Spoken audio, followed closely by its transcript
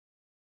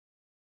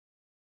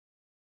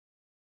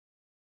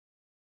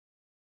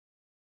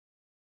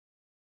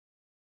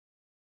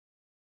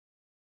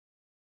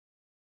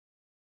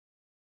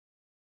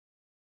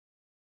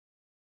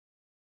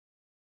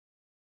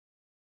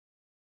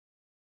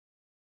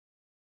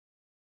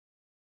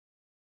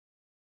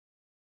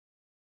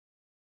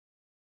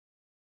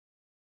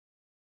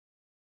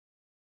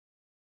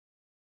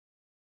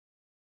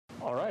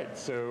All right,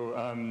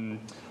 so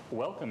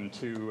welcome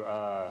to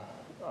a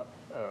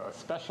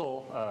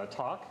special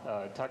talk,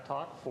 Tech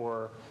Talk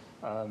for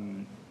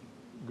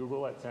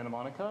Google at Santa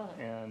Monica,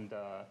 and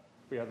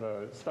we have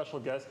a special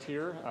guest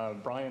here,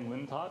 Bryan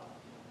Lintott,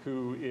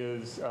 who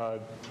is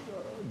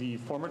the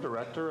former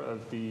director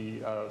of the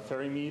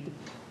Ferrymeade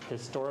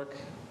Historic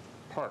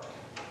Park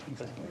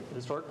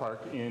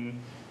in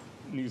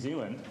New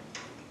Zealand,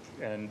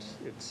 and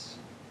it's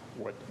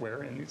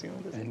where in New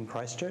Zealand is it? In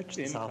Christchurch,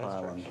 South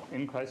Island.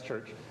 In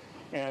Christchurch.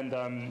 And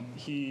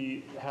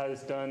he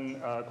has done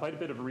quite a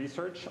bit of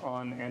research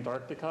on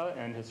Antarctica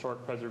and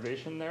historic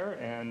preservation there,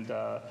 and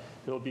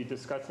he'll be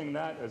discussing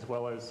that as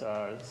well as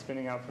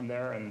spinning out from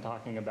there and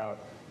talking about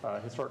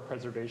historic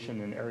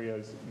preservation in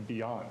areas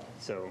beyond.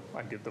 So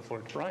I give the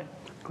floor to Bryan.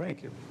 Great.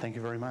 Thank you. Thank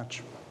you very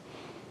much.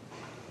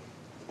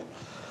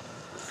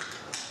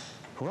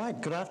 All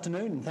right, good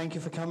afternoon. Thank you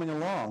for coming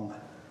along.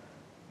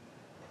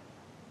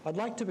 I'd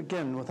like to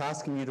begin with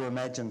asking you to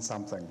imagine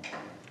something.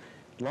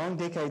 Long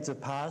decades have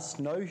passed,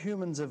 no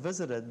humans have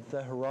visited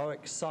the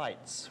heroic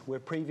sites where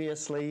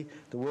previously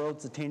the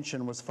world's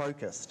attention was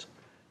focused.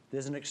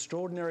 There's an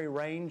extraordinary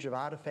range of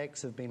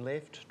artifacts have been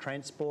left,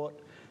 transport,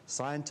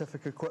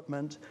 scientific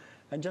equipment,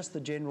 and just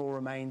the general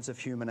remains of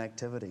human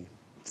activity.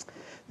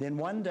 Then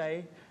one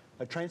day,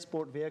 a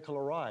transport vehicle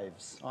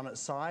arrives. On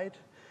its side,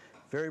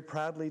 very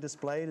proudly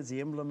displayed, is the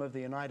emblem of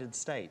the United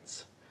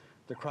States.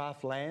 The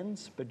craft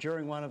lands, but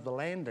during one of the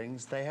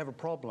landings, they have a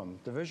problem.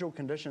 The visual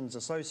conditions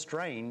are so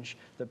strange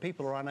that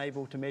people are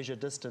unable to measure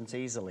distance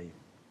easily.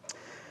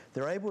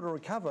 They're able to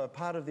recover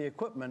part of the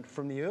equipment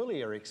from the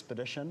earlier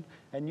expedition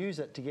and use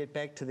it to get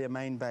back to their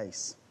main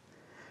base.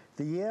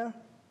 The year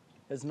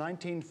is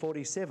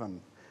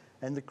 1947,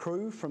 and the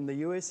crew from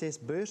the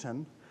USS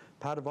Burton,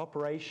 part of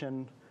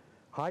Operation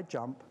High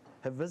Jump,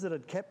 have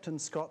visited Captain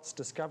Scott's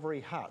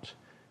Discovery Hut,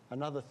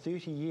 another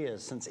 30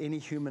 years since any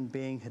human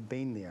being had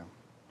been there.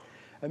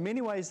 In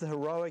many ways, the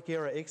heroic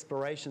era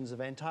explorations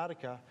of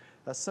Antarctica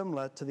are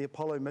similar to the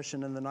Apollo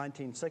mission in the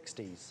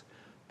 1960s.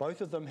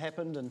 Both of them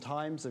happened in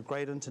times of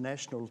great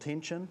international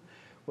tension,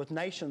 with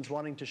nations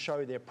wanting to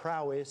show their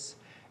prowess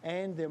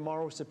and their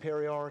moral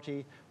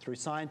superiority through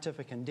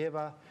scientific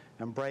endeavor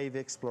and brave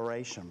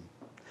exploration.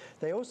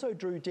 They also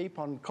drew deep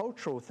on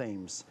cultural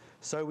themes.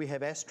 So we have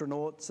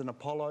astronauts in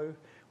Apollo,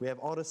 we have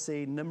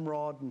Odyssey,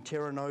 Nimrod, and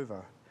Terra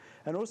Nova.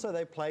 And also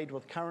they played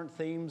with current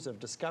themes of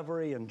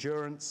discovery,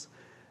 endurance,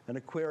 and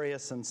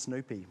Aquarius and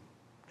Snoopy.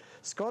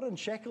 Scott and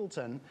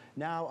Shackleton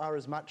now are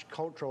as much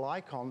cultural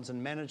icons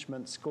in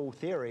management school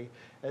theory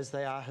as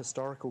they are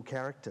historical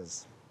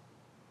characters.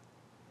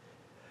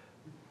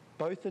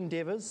 Both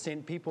endeavours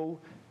sent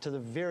people to the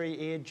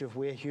very edge of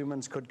where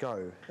humans could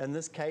go. In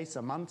this case,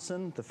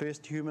 Amundsen, the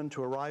first human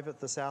to arrive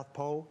at the South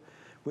Pole,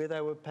 where they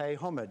would pay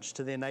homage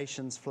to their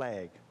nation's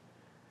flag.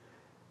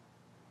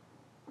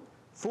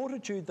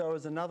 Fortitude, though,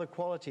 is another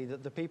quality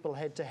that the people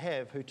had to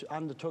have who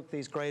undertook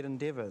these great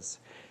endeavours.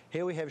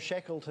 Here we have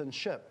Shackleton's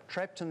ship,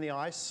 trapped in the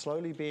ice,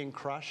 slowly being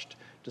crushed,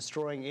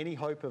 destroying any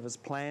hope of his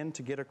plan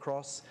to get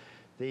across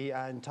the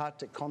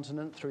Antarctic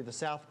continent through the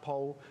South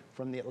Pole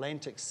from the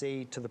Atlantic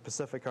Sea to the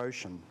Pacific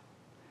Ocean.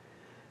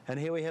 And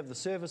here we have the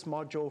service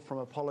module from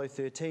Apollo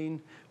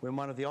 13, when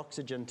one of the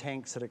oxygen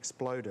tanks had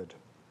exploded.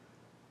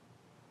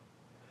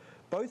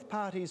 Both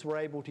parties were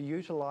able to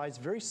utilise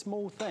very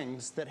small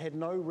things that had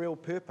no real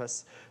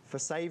purpose for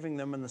saving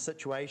them in the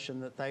situation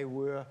that they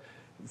were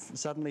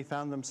suddenly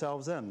found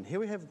themselves in. Here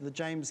we have the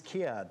James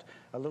Caird,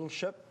 a little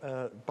ship,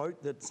 a boat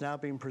that's now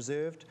been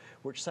preserved,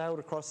 which sailed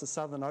across the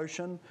Southern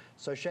Ocean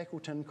so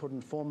Shackleton could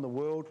inform the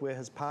world where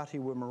his party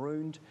were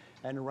marooned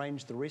and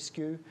arrange the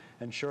rescue,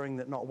 ensuring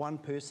that not one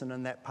person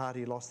in that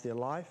party lost their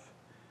life.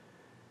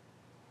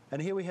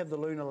 And here we have the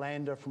lunar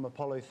lander from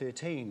Apollo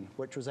 13,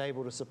 which was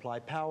able to supply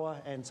power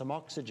and some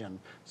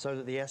oxygen so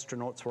that the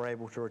astronauts were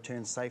able to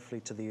return safely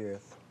to the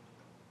Earth.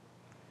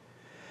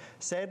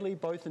 Sadly,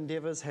 both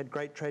endeavours had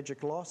great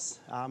tragic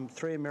loss.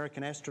 3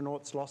 American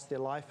astronauts lost their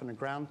life in a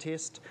ground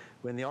test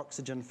when the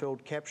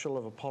oxygen-filled capsule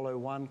of Apollo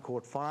 1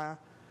 caught fire.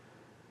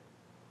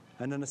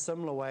 And in a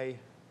similar way,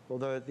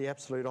 although at the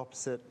absolute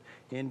opposite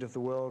end of the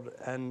world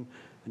in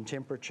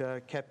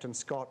temperature, Captain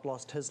Scott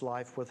lost his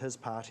life with his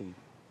party.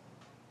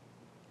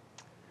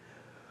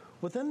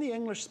 Within the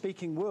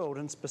English-speaking world,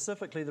 and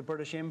specifically the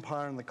British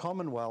Empire and the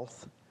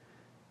Commonwealth,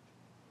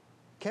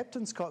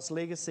 Captain Scott's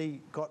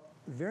legacy got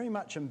very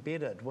much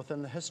embedded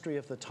within the history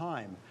of the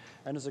time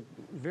and is a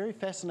very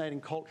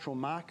fascinating cultural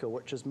marker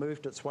which has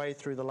moved its way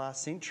through the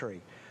last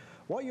century.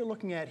 What you're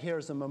looking at here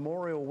is a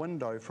memorial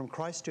window from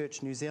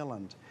Christchurch, New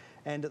Zealand,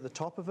 and at the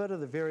top of it are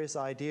the various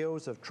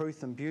ideals of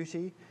truth and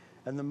beauty.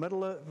 In the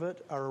middle of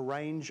it are a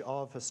range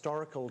of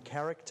historical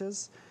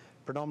characters,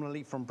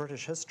 predominantly from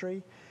British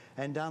history,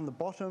 and down the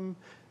bottom,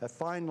 a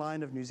fine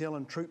line of New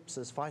Zealand troops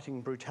is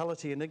fighting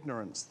brutality and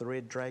ignorance, the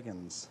Red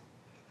Dragons.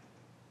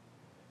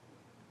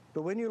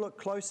 But when you look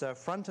closer,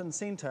 front and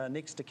centre,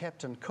 next to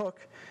Captain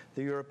Cook,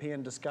 the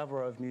European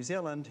discoverer of New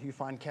Zealand, you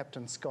find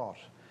Captain Scott.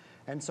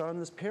 And so in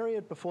this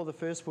period before the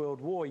First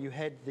World War, you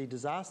had the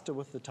disaster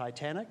with the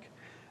Titanic,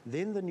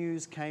 Then the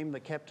news came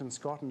that Captain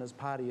Scott and his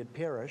party had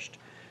perished,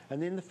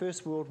 and then the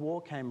First World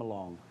War came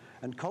along.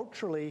 And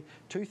culturally,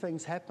 two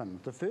things happened.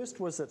 The first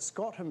was that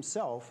Scott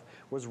himself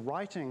was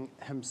writing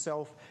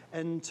himself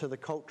into the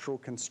cultural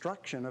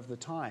construction of the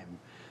time.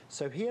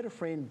 So he had a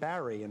friend,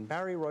 Barry, and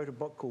Barry wrote a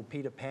book called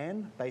Peter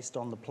Pan, based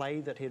on the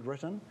play that he'd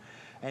written.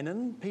 And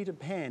in Peter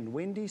Pan,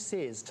 Wendy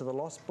says to the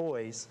lost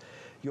boys,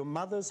 "Your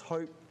mothers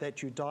hope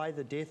that you die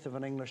the death of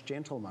an English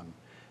gentleman."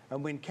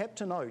 And when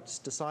Captain Oates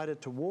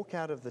decided to walk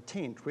out of the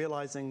tent,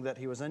 realizing that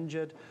he was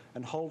injured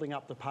and holding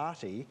up the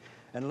party,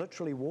 and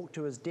literally walked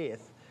to his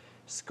death,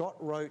 Scott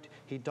wrote,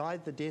 "He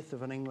died the death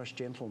of an English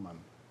gentleman."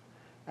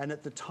 And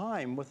at the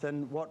time,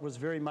 within what was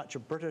very much a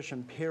British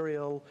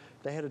imperial,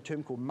 they had a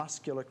term called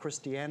muscular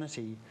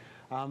Christianity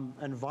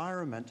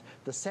environment,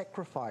 the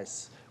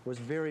sacrifice was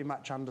very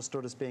much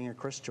understood as being a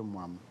Christian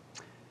one.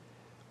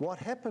 What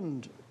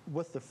happened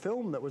with the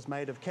film that was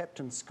made of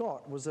Captain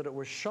Scott was that it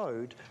was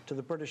showed to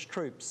the British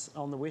troops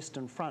on the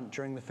Western Front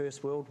during the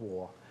First World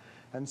War.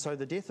 And so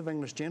the death of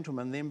English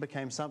gentlemen then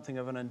became something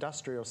of an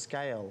industrial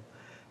scale.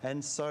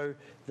 And so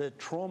the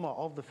trauma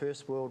of the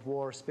First World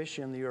War,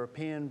 especially in the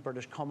European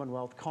British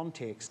Commonwealth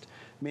context,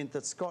 meant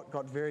that Scott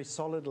got very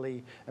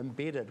solidly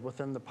embedded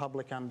within the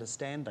public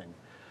understanding.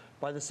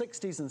 By the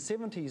 60s and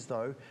 70s,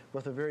 though,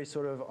 with a very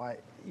sort of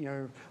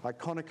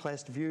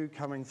iconoclast view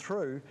coming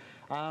through,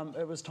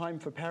 it was time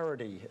for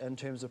parody in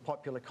terms of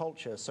popular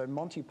culture. So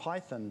Monty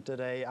Python did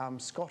a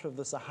Scott of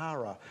the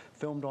Sahara,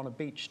 filmed on a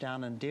beach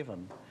down in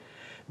Devon.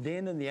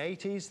 Then in the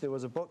 80s, there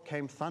was a book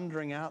came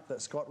thundering out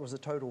that Scott was a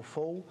total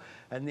fool,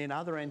 and then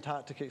other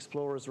Antarctic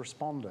explorers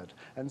responded.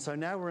 And so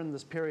now we're in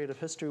this period of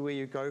history where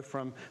you go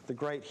from the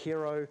great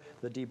hero,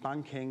 the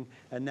debunking,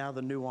 and now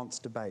the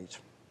nuanced debate.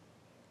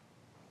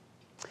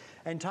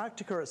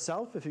 Antarctica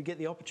itself, if you get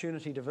the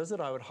opportunity to visit,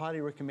 I would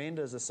highly recommend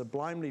it as a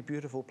sublimely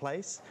beautiful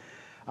place.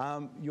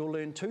 You'll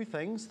learn two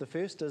things. The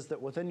first is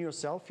that within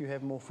yourself you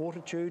have more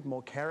fortitude,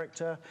 more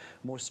character,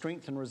 more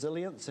strength and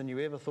resilience than you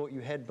ever thought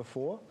you had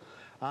before.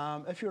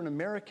 If you're an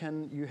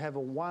American, you have a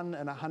 1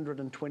 in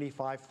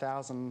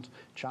 125,000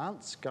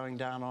 chance going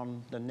down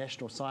on the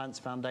National Science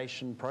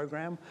Foundation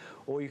program,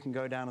 or you can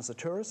go down as a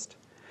tourist.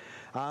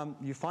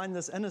 You find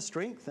this inner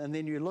strength, and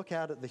then you look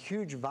out at the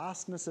huge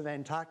vastness of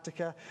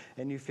Antarctica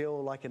and you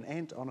feel like an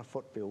ant on a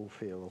football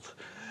field.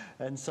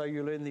 And so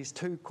you learn these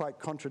two quite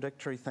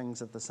contradictory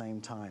things at the same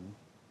time.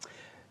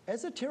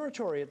 As a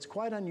territory, it's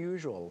quite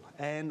unusual,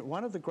 and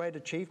one of the great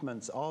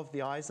achievements of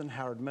the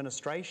Eisenhower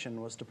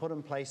administration was to put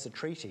in place a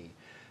treaty.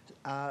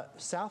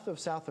 South of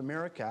South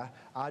America,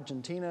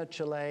 Argentina,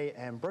 Chile,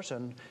 and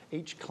Britain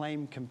each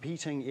claim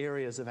competing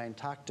areas of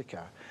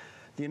Antarctica.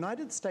 The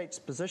United States'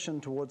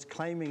 position towards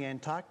claiming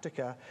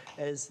Antarctica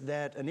is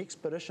that an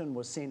expedition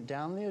was sent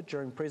down there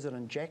during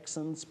President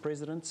Jackson's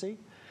presidency.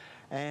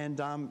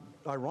 And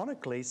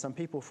ironically, some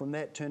people from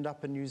that turned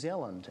up in New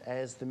Zealand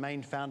as the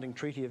main founding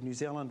treaty of New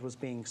Zealand was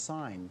being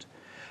signed.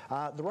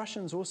 The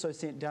Russians also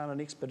sent down an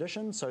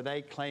expedition, so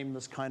they claim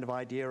this kind of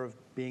idea of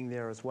being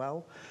there as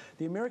well.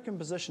 The American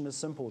position is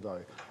simple,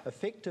 though.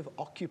 Effective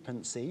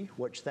occupancy,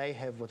 which they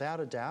have without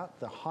a doubt,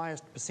 the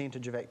highest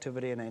percentage of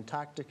activity in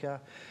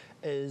Antarctica,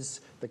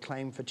 is the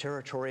claim for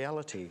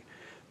territoriality.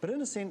 But in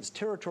a sense,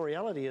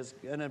 territoriality is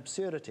an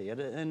absurdity,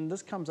 and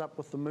this comes up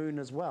with the moon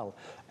as well.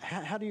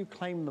 How do you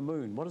claim the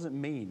moon? What does it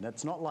mean?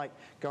 It's not like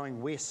going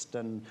west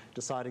and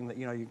deciding that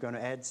you're going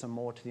to add some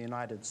more to the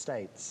United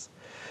States.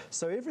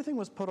 So everything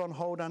was put on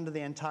hold under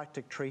the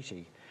Antarctic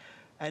Treaty.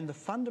 And the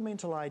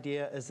fundamental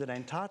idea is that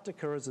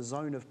Antarctica is a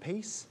zone of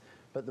peace,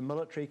 but the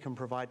military can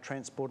provide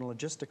transport and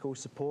logistical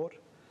support.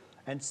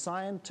 And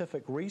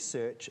scientific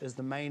research is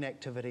the main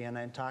activity in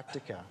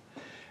Antarctica.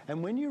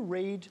 And when you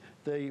read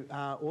the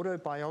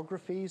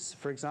autobiographies,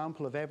 for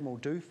example, of Admiral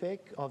Dufek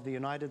of the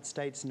United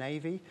States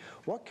Navy,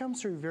 what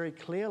comes through very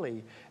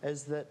clearly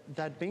is that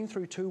they'd been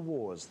through two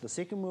wars, the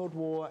Second World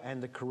War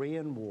and the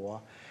Korean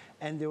War,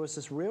 and there was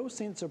this real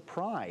sense of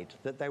pride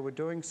that they were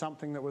doing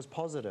something that was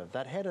positive.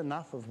 They'd had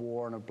enough of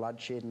war and of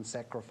bloodshed and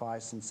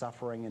sacrifice and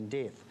suffering and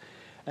death.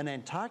 In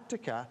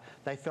Antarctica,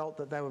 they felt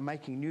that they were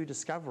making new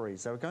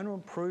discoveries. They were going to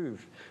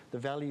improve the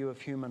value of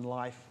human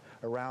life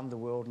around the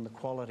world and the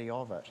quality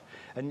of it.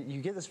 And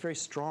you get this very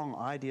strong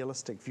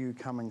idealistic view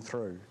coming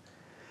through.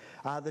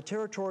 The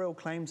territorial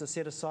claims are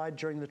set aside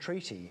during the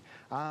treaty.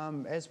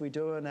 As we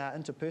do in our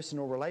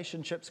interpersonal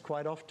relationships,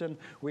 quite often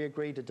we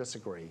agree to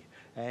disagree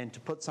and to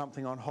put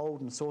something on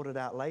hold and sort it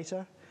out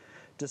later.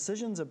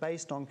 Decisions are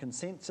based on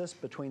consensus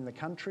between the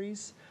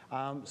countries,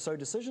 so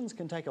decisions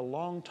can take a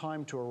long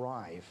time to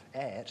arrive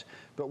at,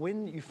 but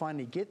when you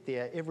finally get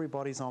there,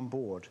 everybody's on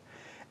board.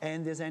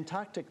 And there's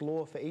Antarctic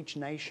law for each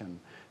nation.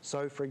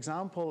 So, for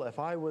example, if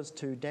I was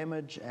to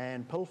damage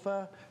and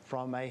pilfer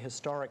from a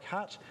historic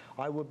hut,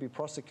 I would be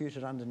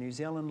prosecuted under New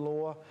Zealand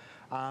law.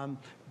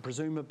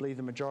 Presumably,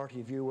 the majority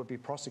of you would be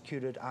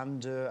prosecuted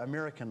under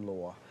American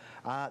law.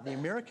 The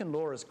American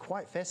law is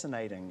quite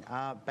fascinating.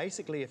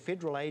 Basically, a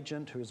federal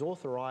agent who is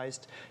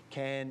authorized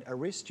can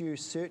arrest you,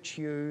 search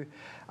you,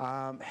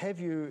 have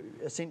you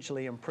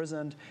essentially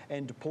imprisoned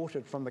and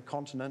deported from the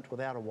continent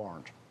without a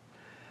warrant.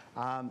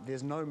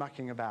 There's no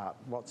mucking about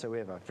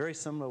whatsoever. Very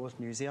similar with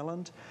New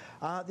Zealand.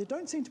 There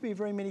don't seem to be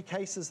very many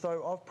cases,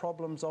 though, of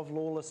problems of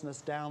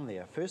lawlessness down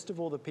there. First of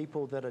all, the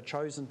people that are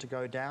chosen to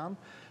go down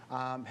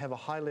have a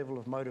high level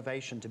of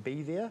motivation to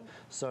be there,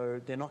 so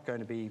they're not going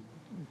to be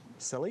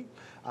silly,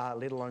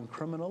 let alone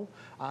criminal.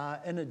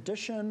 In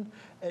addition,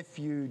 if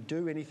you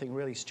do anything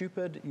really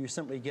stupid, you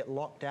simply get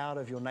locked out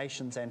of your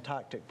nation's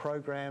Antarctic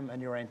program,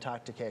 and your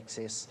Antarctic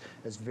access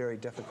is very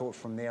difficult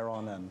from there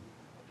on in.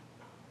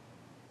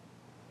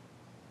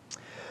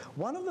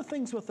 One of the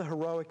things with the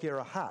heroic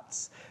era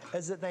huts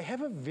is that they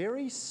have a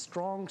very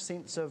strong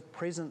sense of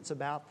presence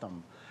about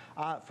them.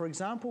 For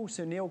example,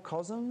 Sir Neil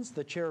Cozzens,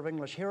 the Chair of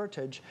English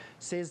Heritage,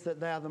 says that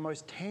they are the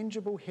most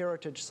tangible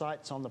heritage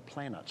sites on the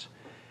planet.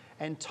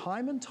 And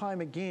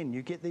time again,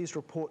 you get these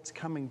reports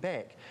coming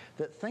back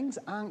that things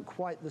aren't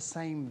quite the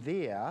same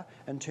there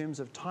in terms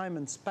of time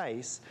and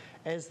space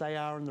as they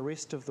are in the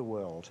rest of the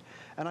world.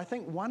 And I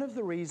think one of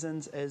the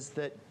reasons is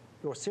that,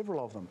 or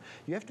several of them,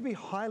 you have to be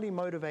highly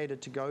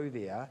motivated to go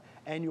there,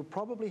 and you'll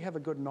probably have a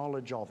good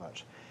knowledge of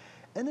it.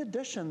 In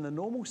addition, the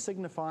normal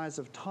signifiers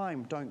of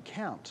time don't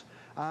count.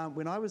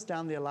 When I was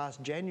down there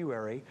last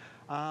January,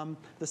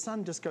 the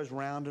sun just goes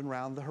round and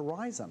round the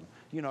horizon.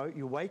 You know,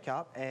 you wake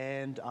up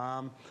and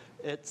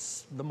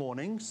it's the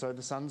morning, so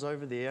the sun's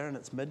over there, and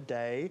it's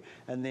midday,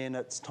 and then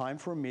it's time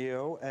for a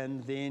meal,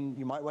 and then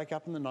you might wake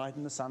up in the night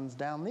and the sun's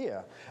down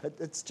there.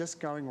 It's just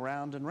going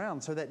round and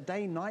round, so that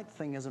day-night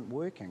thing isn't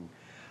working.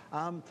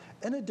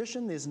 In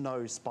addition, there's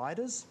no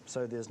spiders,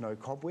 so there's no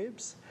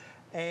cobwebs.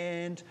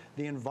 And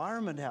the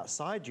environment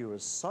outside you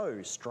is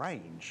so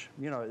strange.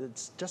 You know,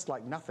 it's just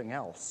like nothing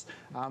else.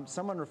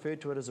 Someone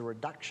referred to it as a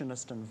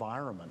reductionist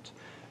environment.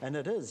 And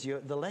it is.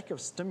 The lack of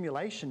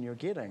stimulation you're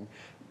getting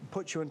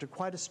puts you into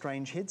quite a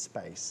strange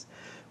headspace.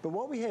 But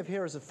what we have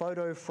here is a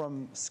photo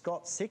from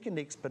Scott's second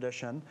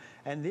expedition,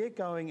 and they're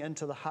going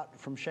into the hut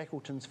from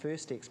Shackleton's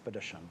first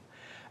expedition.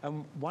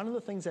 And one of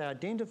the things they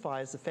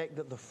identify is the fact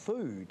that the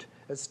food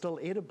is still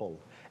edible.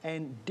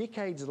 And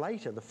decades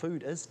later, the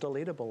food is still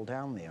edible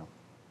down there.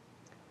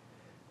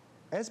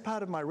 As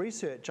part of my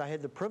research, I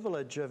had the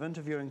privilege of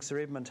interviewing Sir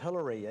Edmund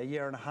Hillary a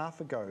year and a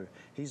half ago.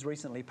 He's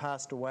recently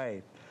passed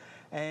away.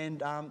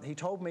 And he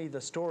told me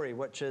the story,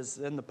 which is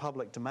in the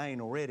public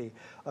domain already,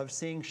 of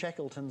seeing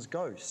Shackleton's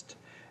ghost.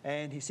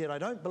 And he said, I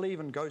don't believe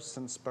in ghosts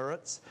and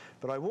spirits,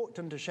 but I walked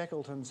into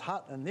Shackleton's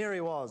hut, and there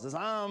he was. His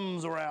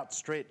arms were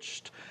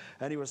outstretched,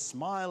 and he was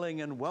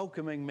smiling and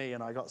welcoming me,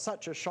 and I got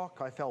such a shock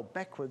I fell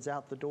backwards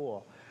out the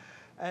door.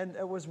 And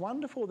it was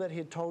wonderful that he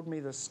had told me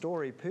this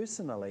story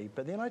personally,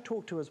 but then I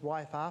talked to his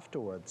wife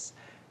afterwards,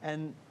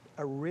 and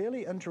a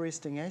really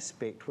interesting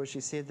aspect was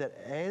she said that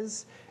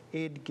as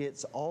Ed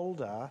gets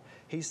older,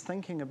 he's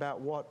thinking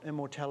about what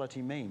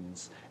immortality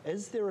means.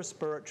 Is there a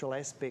spiritual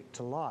aspect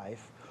to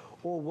life?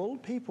 Or will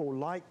people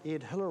like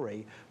Ed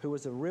Hillary, who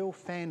was a real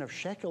fan of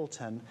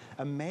Shackleton,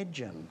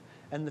 imagine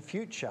in the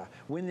future,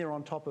 when they're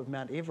on top of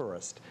Mount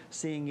Everest,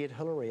 seeing Ed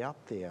Hillary up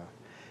there?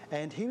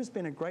 And he has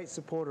been a great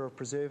supporter of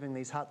preserving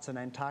these huts in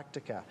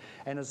Antarctica.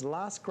 And his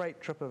last great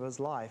trip of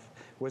his life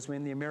was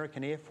when the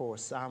American Air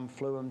Force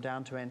flew him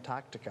down to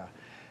Antarctica.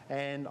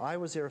 And I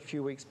was there a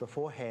few weeks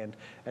beforehand,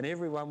 and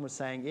everyone was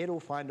saying, Ed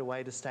will find a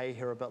way to stay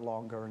here a bit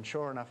longer, and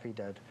sure enough he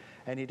did.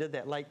 And he did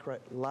that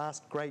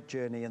last great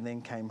journey and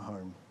then came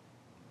home.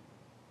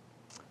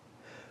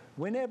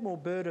 When Admiral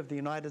Byrd of the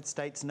United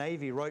States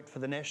Navy wrote for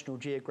the National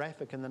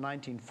Geographic in the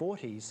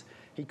 1940s,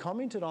 he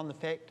commented on the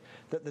fact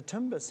that the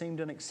timber seemed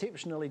in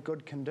exceptionally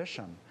good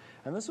condition.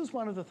 And this was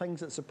one of the things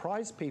that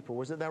surprised people,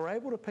 was that they were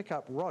able to pick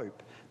up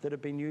rope that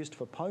had been used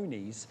for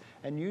ponies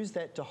and use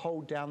that to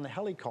hold down the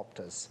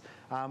helicopters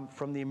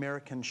from the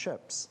American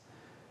ships.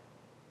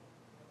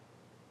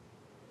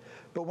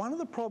 But one of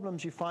the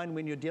problems you find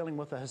when you're dealing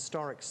with a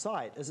historic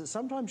site is that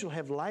sometimes you'll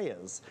have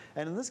layers,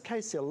 and in this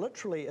case there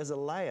literally is a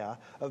layer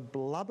of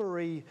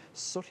blubbery,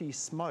 sooty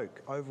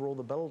smoke over all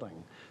the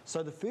building.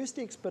 So the first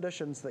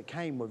expeditions that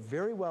came were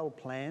very well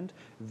planned,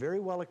 very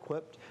well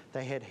equipped,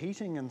 they had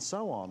heating and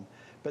so on.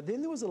 But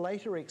then there was a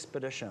later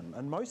expedition,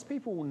 and most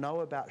people will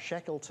know about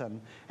Shackleton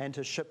and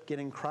his ship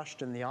getting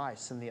crushed in the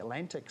ice in the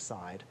Atlantic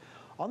side.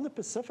 On the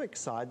Pacific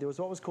side, there was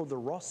what was called the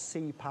Ross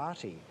Sea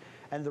Party.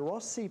 And the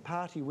Ross Sea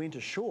Party went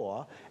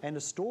ashore, and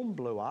a storm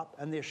blew up,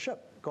 and their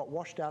ship got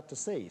washed out to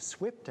sea,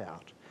 swept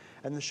out.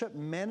 And the ship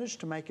managed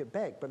to make it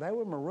back, but they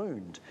were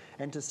marooned.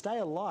 And to stay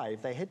alive,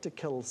 they had to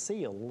kill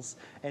seals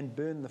and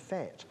burn the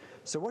fat.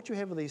 So what you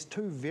have are these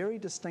two very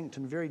distinct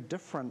and very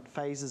different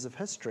phases of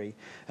history,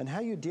 and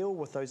how you deal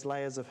with those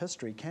layers of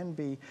history can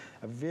be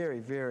a very,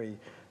 very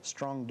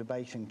strong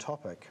debating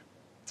topic.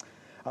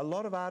 A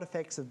lot of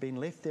artifacts have been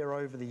left there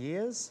over the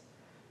years.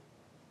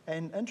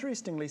 And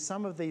interestingly,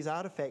 some of these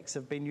artifacts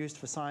have been used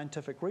for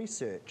scientific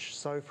research.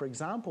 So, for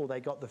example, they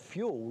got the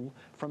fuel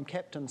from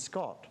Captain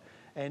Scott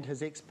and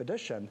his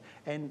expedition,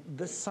 and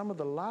some of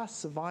the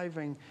last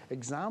surviving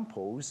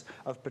examples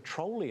of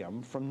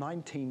petroleum from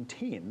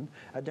 1910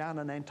 are down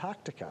in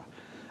Antarctica.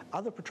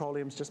 Other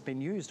petroleum's just been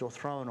used or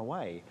thrown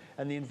away,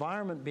 and the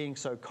environment being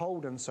so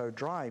cold and so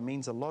dry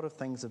means a lot of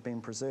things have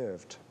been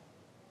preserved.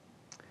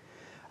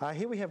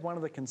 Here we have one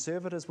of the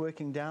conservators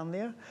working down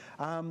there.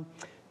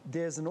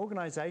 There's an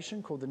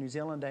organisation called the New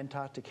Zealand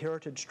Antarctic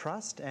Heritage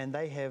Trust, and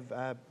they have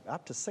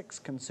up to 6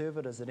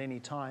 conservators at any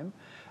time.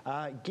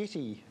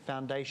 Getty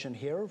Foundation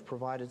here have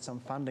provided some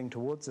funding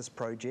towards this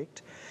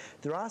project.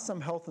 There are some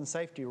health and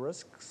safety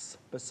risks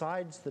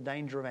besides the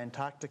danger of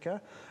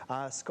Antarctica.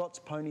 Scott's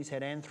ponies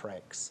had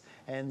anthrax,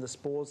 and the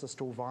spores are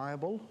still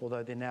viable,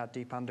 although they're now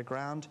deep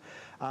underground.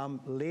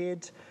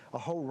 Lead, a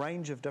whole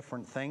range of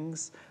different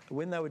things.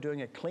 When they were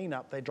doing a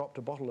clean-up, they dropped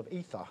a bottle of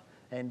ether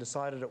and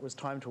decided it was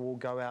time to all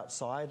go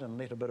outside and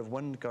let a bit of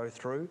wind go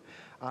through.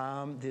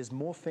 There's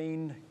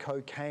morphine,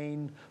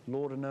 cocaine,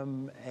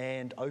 laudanum,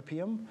 and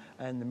opium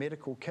in the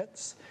medical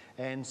kits.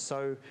 And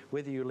so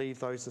whether you leave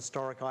those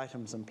historic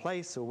items in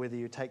place or whether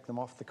you take them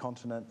off the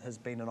continent has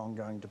been an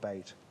ongoing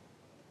debate.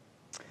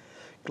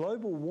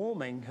 Global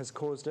warming has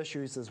caused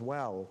issues as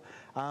well.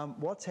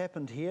 What's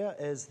happened here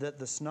is that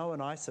the snow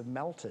and ice have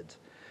melted.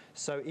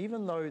 So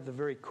even though the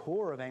very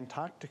core of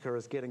Antarctica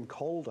is getting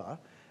colder,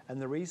 and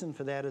the reason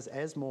for that is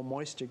as more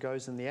moisture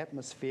goes in the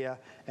atmosphere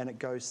and it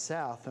goes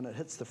south and it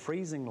hits the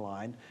freezing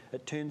line,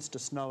 it turns to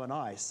snow and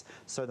ice.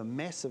 So the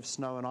massive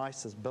snow and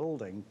ice is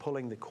building,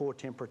 pulling the core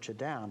temperature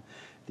down.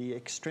 The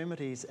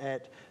extremities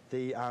at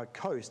the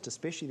coast,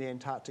 especially the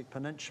Antarctic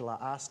Peninsula,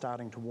 are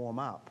starting to warm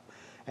up.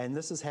 And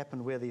this has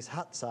happened where these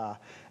huts are.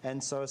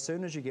 And so as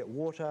soon as you get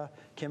water,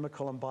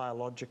 chemical and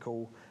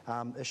biological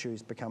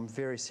issues become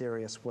very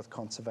serious with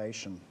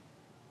conservation.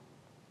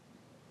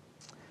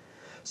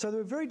 So there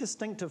were very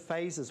distinctive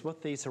phases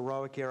with these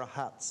heroic era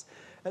huts.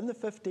 In the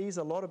 50s,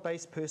 a lot of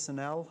base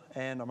personnel,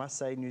 and I must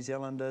say New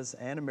Zealanders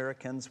and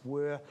Americans,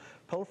 were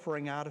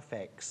pilfering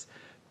artefacts.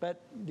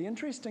 But the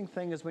interesting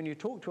thing is when you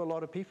talk to a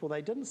lot of people,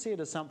 they didn't see it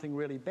as something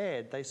really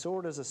bad. They saw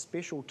it as a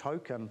special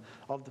token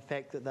of the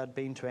fact that they'd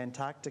been to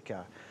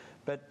Antarctica.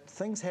 But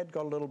things had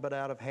got a little bit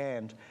out of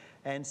hand.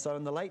 And so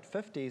in the late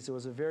 50s, there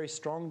was a very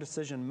strong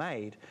decision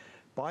made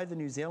by the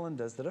New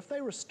Zealanders that if they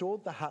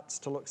restored the huts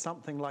to look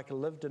something like a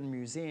lived-in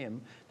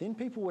museum, then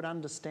people would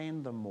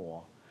understand them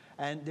more.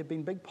 And there'd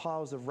been big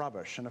piles of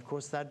rubbish, and of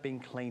course they'd been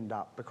cleaned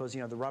up because,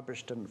 you know, the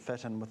rubbish didn't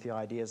fit in with the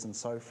ideas and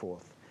so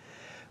forth.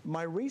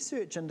 My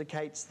research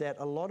indicates that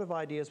a lot of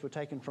ideas were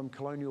taken from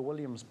colonial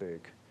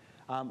Williamsburg.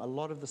 A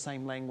lot of the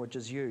same language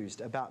is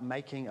used about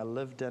making a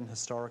lived-in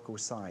historical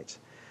site.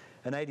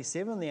 In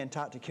 '87, the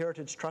Antarctic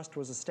Heritage Trust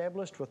was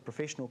established with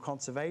professional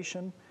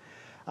conservation.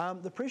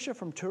 The pressure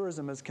from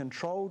tourism is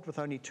controlled with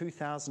only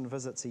 2,000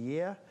 visits a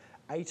year,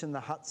 8 in the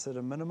huts at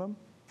a minimum.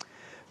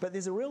 But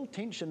there's a real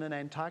tension in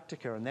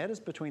Antarctica, and that is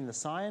between the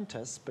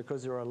scientists,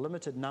 because there are a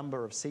limited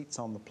number of seats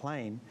on the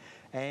plane,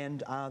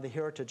 and the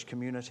heritage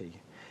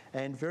community.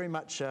 And very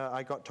much,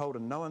 I got told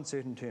in no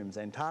uncertain terms,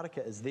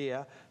 Antarctica is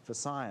there for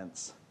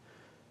science.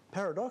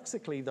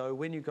 Paradoxically, though,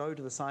 when you go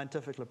to the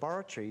scientific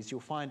laboratories,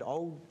 you'll find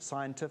old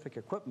scientific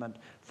equipment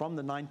from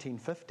the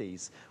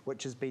 1950s,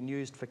 which has been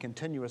used for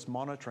continuous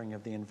monitoring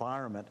of the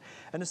environment.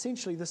 And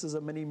essentially, this is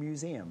a mini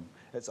museum.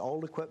 It's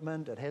old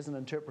equipment, it has an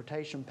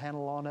interpretation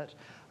panel on it,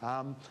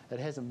 it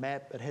has a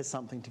map, it has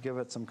something to give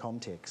it some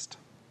context.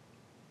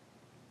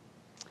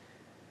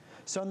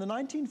 So in the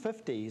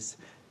 1950s,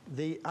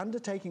 the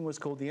undertaking was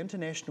called the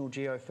International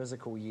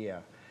Geophysical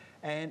Year.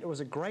 And it was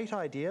a great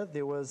idea.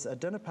 There was a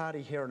dinner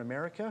party here in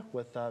America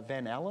with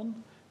Van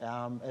Allen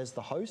as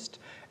the host.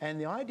 And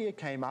the idea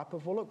came up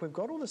of, well, look, we've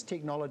got all this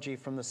technology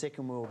from the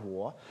Second World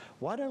War.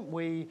 Why don't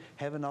we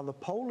have another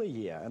polar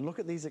year and look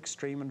at these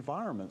extreme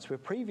environments where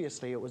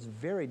previously it was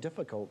very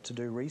difficult to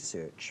do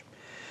research?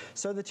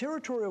 So the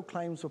territorial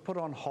claims were put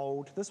on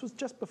hold. This was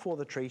just before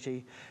the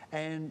treaty.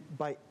 And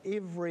by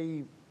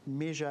every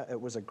measure, it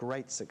was a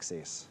great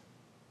success.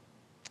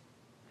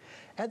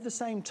 At the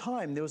same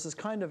time, there was this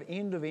kind of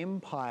end of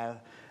empire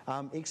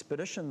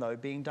expedition, though,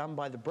 being done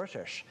by the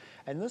British.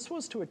 And this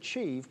was to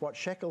achieve what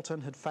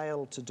Shackleton had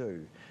failed to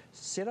do: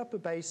 set up a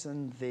base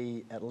in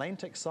the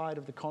Atlantic side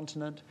of the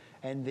continent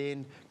and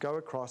then go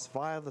across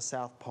via the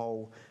South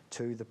Pole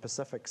to the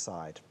Pacific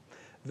side.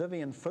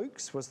 Vivian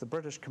Fuchs was the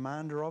British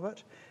commander of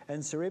it,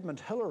 and Sir Edmund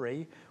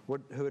Hillary,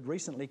 who had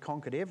recently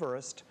conquered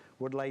Everest,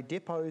 would lay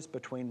depots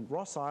between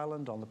Ross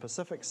Island on the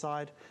Pacific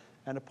side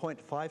and a point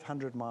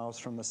 500 miles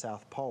from the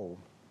South Pole.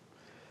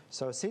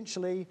 So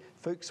essentially,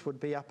 Fuchs would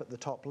be up at the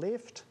top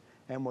left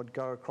and would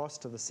go across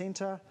to the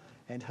centre,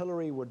 and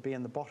Hillary would be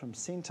in the bottom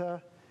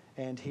centre,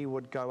 and he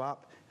would go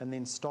up and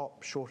then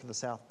stop short of the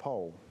South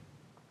Pole.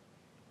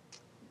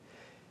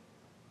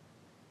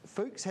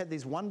 Fuchs had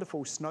these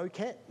wonderful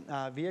snowcat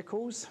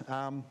vehicles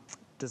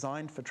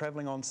designed for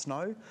travelling on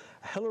snow.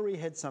 Hillary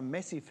had some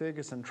Massey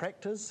Ferguson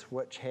tractors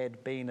which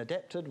had been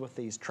adapted with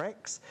these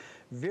tracks.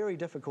 Very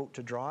difficult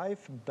to drive,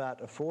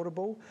 but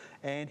affordable.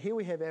 And here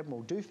we have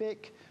Admiral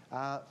Dufek,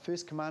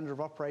 first commander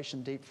of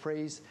Operation Deep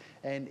Freeze,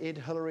 and Ed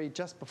Hillary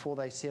just before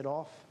they set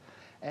off.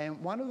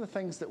 And one of the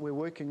things that we're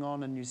working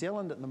on in New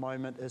Zealand at the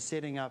moment is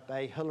setting up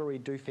a Hillary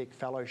Dufek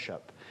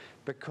Fellowship,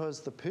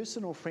 because the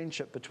personal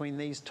friendship between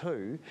these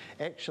two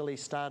actually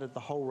started the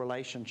whole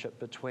relationship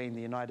between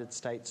the United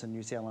States and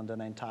New Zealand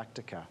and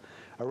Antarctica.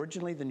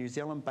 Originally, the New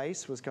Zealand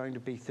base was going to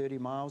be 30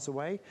 miles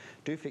away.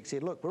 Dufek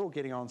said, look, we're all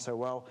getting on so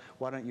well,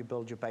 why don't you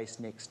build your base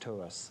next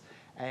to us?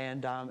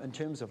 And in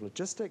terms of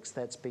logistics,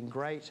 that's been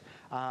great,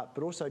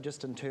 but also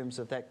just in terms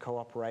of that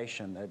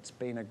cooperation, it's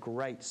been a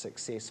great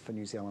success for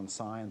New Zealand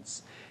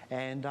science,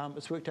 and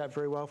it's worked out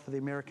very well for the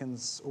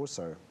Americans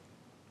also.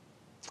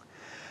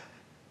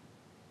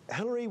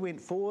 Hillary went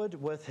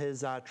forward with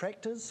his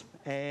tractors,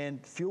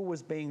 and fuel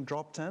was being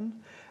dropped in.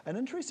 An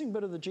interesting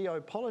bit of the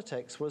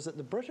geopolitics was that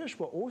the British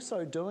were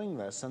also doing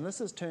this, and this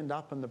has turned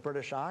up in the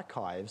British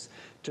archives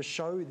to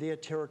show their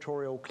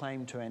territorial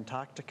claim to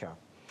Antarctica.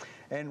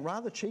 And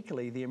rather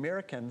cheekily, the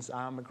Americans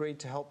agreed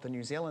to help the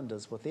New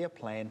Zealanders with their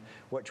plan,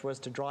 which was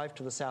to drive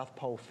to the South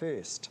Pole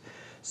first.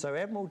 So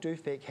Admiral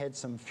Dufek had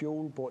some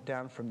fuel brought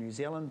down from New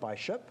Zealand by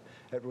ship.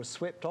 It was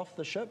swept off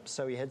the ship,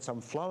 so he had some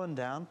flowing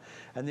down,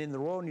 and then the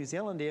Royal New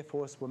Zealand Air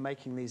Force were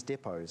making these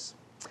depots.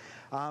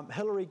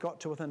 Hillary got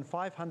to within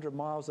 500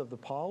 miles of the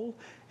pole,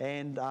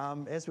 and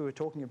as we were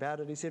talking about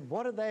it, he said,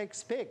 what did they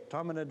expect?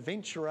 I'm an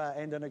adventurer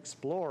and an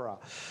explorer.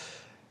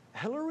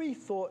 Hillary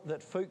thought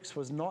that Fuchs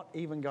was not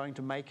even going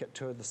to make it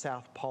to the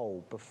South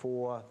Pole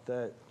before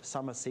the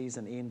summer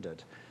season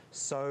ended.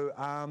 So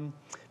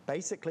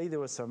basically there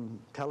were some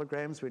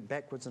telegrams went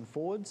backwards and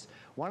forwards.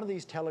 One of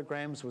these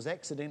telegrams was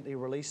accidentally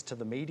released to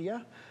the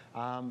media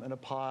in a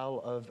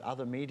pile of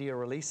other media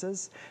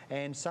releases,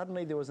 and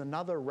suddenly there was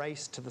another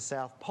race to the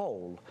South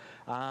Pole.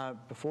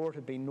 Before it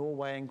had been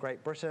Norway and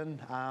Great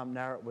Britain,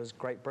 now it was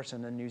Great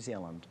Britain and New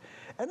Zealand.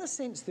 In a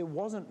sense, there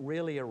wasn't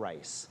really a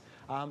race.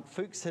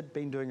 Fuchs had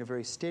been doing a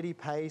very steady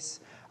pace.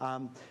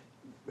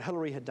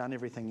 Hillary had done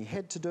everything he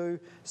had to do,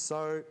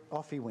 so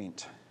off he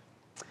went.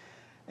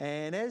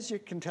 And as you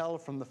can tell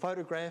from the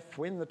photograph,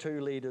 when the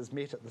two leaders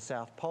met at the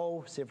South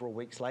Pole several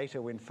weeks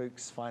later, when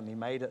Fuchs finally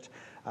made it,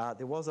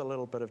 there was a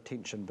little bit of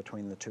tension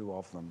between the two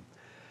of them.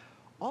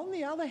 On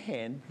the other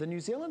hand, the New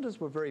Zealanders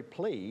were very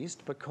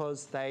pleased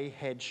because they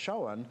had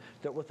shown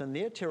that within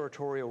their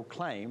territorial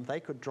claim, they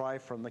could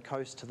drive from the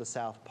coast to the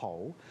South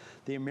Pole.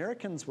 The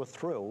Americans were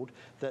thrilled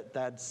that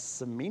they'd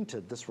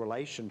cemented this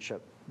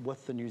relationship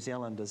with the New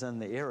Zealanders in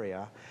the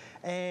area.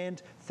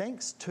 And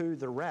thanks to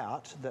the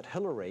route that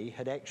Hillary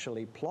had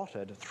actually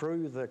plotted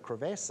through the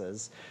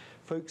crevasses,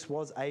 Fuchs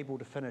was able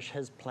to finish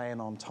his plan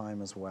on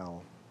time as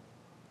well.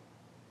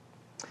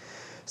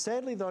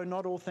 Sadly, though,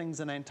 not all things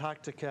in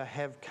Antarctica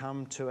have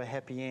come to a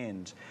happy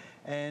end.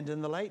 And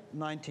in the late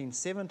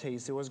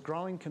 1970s, there was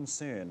growing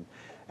concern.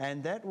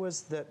 And that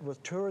was that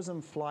with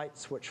tourism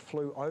flights which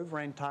flew over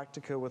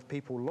Antarctica with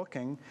people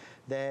looking,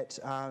 that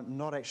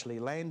not actually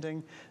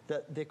landing,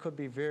 that there could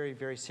be very,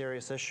 very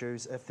serious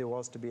issues if there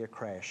was to be a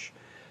crash.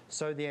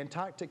 So the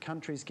Antarctic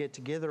countries get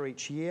together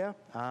each year,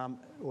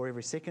 or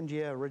every second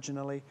year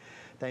originally.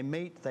 They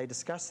meet, they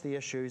discuss the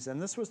issues, and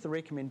this was the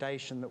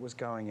recommendation that was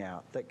going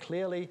out, that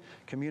clearly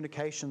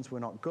communications were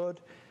not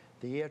good.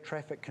 The air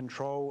traffic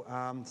control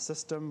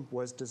system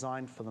was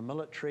designed for the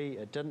military.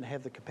 It didn't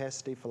have the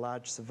capacity for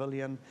large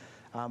civilian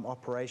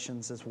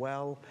operations as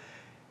well.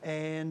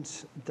 And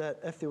that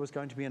if there was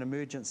going to be an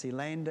emergency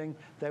landing,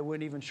 they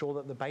weren't even sure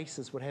that the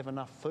bases would have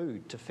enough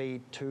food to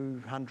feed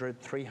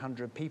 200,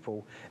 300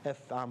 people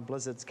if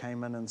blizzards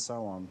came in and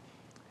so on.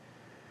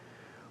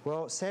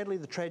 Well, sadly,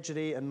 the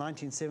tragedy in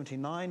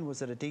 1979 was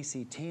that a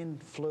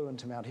DC-10 flew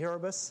into Mount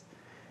Erebus,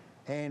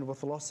 and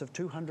with the loss of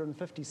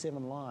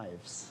 257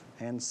 lives.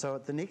 And so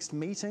at the next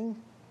meeting,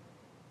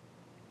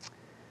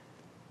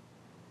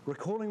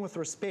 recalling with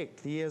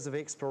respect the years of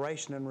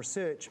exploration and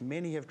research,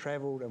 many have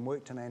travelled and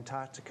worked in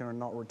Antarctica and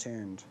not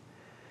returned.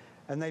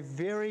 And they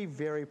very,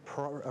 very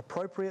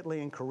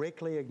appropriately and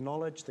correctly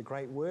acknowledged the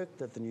great work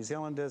that the New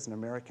Zealanders and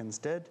Americans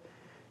did,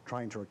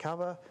 trying to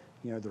recover,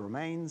 the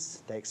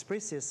remains. They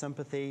expressed their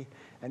sympathy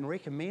and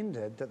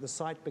recommended that the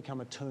site become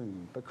a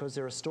tomb because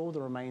there are still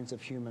the remains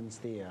of humans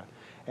there.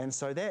 And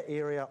so that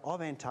area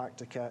of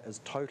Antarctica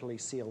is totally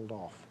sealed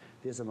off.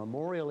 There's a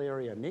memorial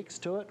area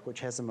next to it,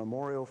 which has a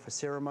memorial for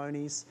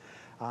ceremonies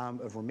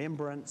of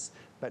remembrance,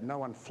 but no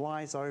one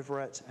flies over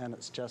it, and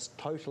it's just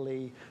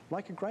totally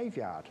like a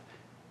graveyard.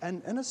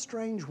 And in a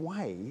strange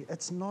way,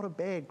 it's not a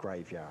bad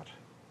graveyard.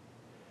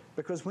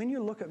 Because when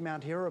you look at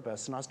Mount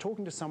Erebus, and I was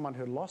talking to someone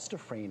who lost a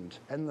friend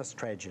in this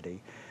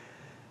tragedy,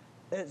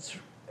 it's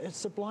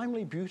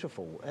sublimely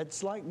beautiful.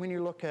 It's like when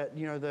you look at,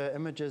 the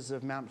images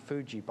of Mount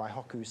Fuji by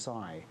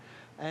Hokusai.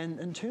 And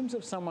in terms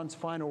of someone's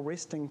final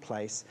resting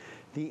place,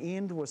 the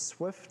end was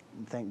swift,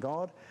 thank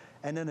God.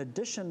 And in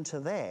addition to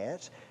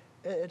that,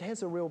 it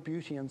has a real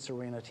beauty and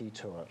serenity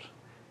to it.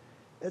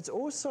 It's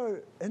also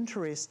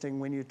interesting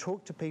when you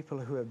talk to people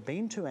who have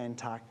been to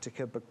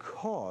Antarctica,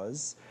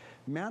 because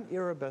Mount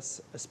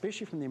Erebus,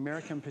 especially from the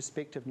American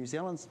perspective, New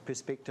Zealand's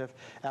perspective,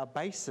 our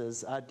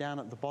bases are down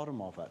at the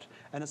bottom of it.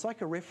 And it's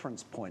like a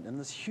reference point in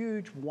this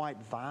huge white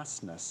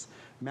vastness.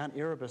 Mount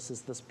Erebus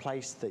is this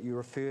place that you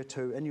refer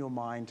to in your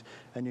mind,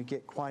 and you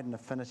get quite an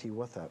affinity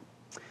with it.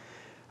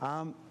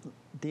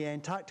 The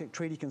Antarctic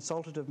Treaty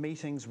Consultative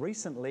meetings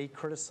recently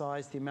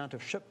criticised the amount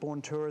of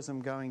shipborne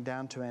tourism going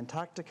down to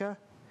Antarctica.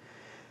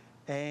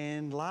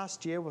 And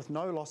last year, with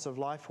no loss of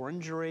life or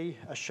injury,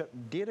 a ship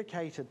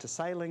dedicated to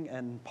sailing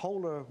in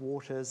polar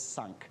waters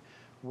sunk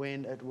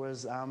when it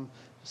was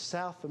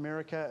South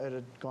America. It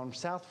had gone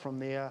south from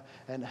there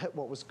and hit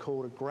what was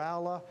called a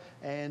growler,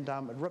 and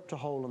it ripped a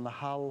hole in the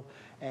hull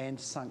and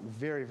sunk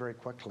very, very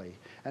quickly.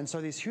 And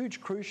so these huge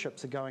cruise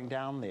ships are going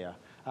down there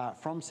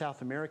from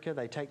South America.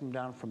 They take them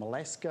down from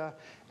Alaska,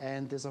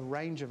 and there's a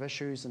range of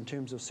issues in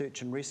terms of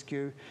search and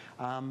rescue.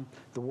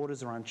 The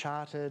waters are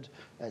uncharted.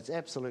 It's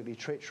absolutely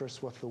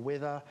treacherous with the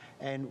weather,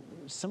 and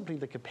simply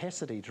the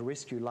capacity to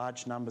rescue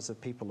large numbers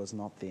of people is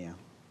not there.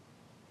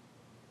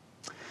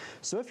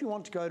 So if you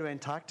want to go to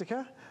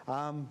Antarctica,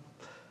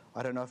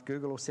 I don't know if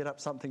Google will set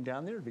up something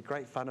down there. It'd be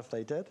great fun if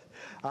they did.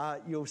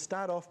 You'll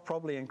start off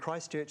probably in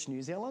Christchurch,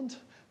 New Zealand,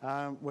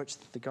 which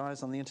the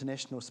guys on the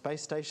International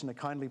Space Station are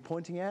kindly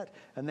pointing at,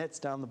 and that's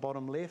down the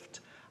bottom left.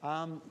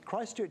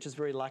 Christchurch is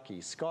very lucky.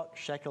 Scott,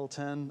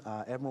 Shackleton,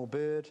 Admiral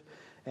Byrd,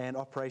 and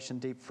Operation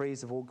Deep Freeze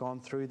have all gone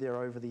through there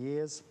over the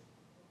years.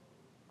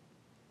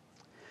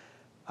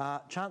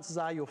 Chances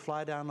are you'll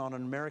fly down on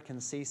an American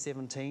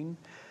C-17.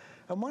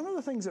 And one of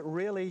the things that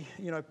really,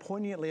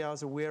 poignantly I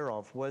was aware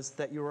of was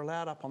that you were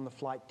allowed up on the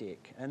flight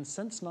deck. And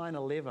since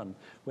 9/11,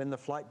 when the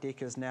flight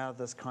deck is now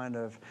this kind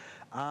of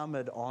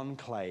armoured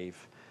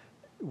enclave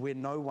where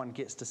no one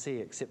gets to see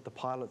except the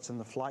pilots and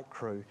the flight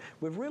crew,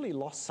 we've really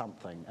lost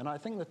something. And I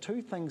think the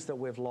two things that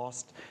we've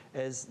lost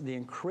is the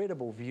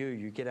incredible view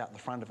you get out the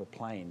front of a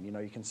plane.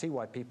 You can see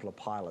why people are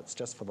pilots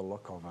just for the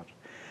look of it.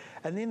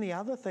 And then the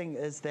other thing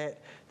is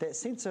that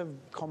sense of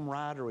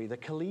camaraderie, the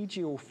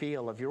collegial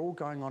feel of you're all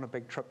going on a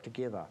big trip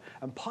together.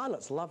 And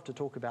pilots love to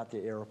talk about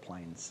their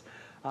aeroplanes.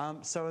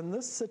 So in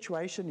this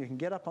situation, you can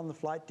get up on the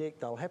flight deck.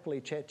 They'll happily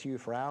chat to you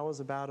for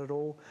hours about it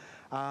all.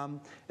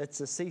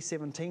 It's a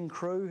C-17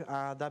 crew.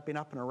 They've been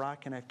up in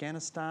Iraq and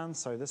Afghanistan,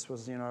 so this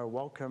was, a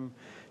welcome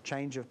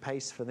change of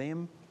pace for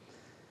them.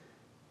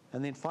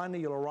 And then finally,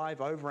 you'll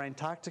arrive over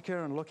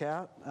Antarctica and look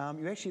out.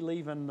 You actually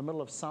leave in the middle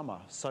of summer,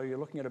 so you're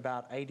looking at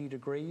about 80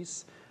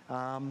 degrees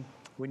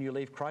when you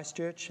leave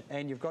Christchurch,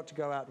 and you've got to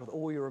go out with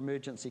all your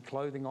emergency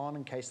clothing on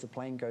in case the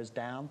plane goes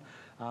down.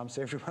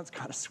 So everyone's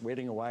kind of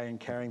sweating away and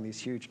carrying these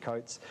huge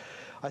coats.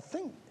 I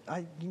think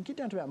you can get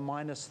down to about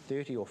minus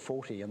 30 or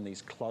 40 in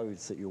these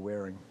clothes that you're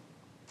wearing.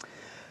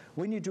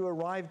 When you do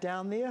arrive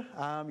down there,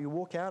 you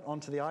walk out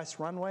onto the ice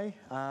runway.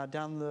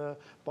 Down the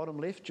bottom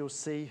left, you'll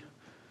see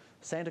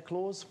Santa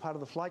Claus, part of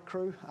the flight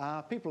crew.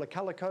 People are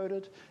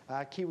colour-coded.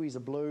 Kiwis are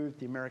blue,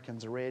 the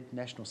Americans are red,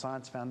 National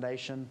Science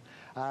Foundation.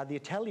 The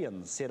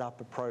Italians set up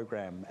a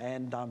program,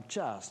 and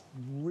just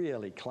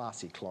really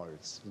classy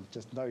clothes. There's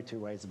just no two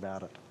ways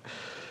about it.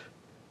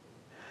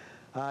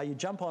 You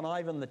jump on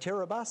Ivan the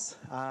Terror bus.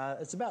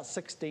 It's about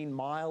 16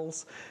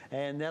 miles,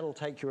 and that'll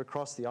take you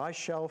across the ice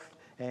shelf,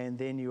 and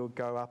then you'll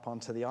go up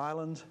onto the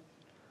island.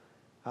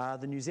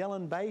 The New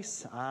Zealand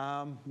base,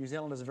 New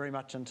Zealanders are very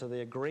much into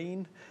their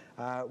green.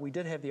 We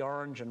did have the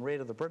orange and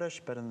red of the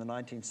British, but in the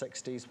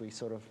 1960s we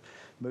sort of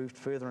moved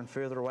further and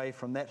further away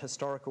from that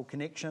historical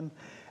connection.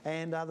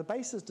 And the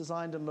base is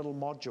designed in little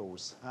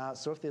modules.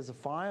 So if there's a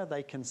fire,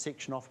 they can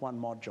section off one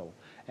module.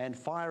 And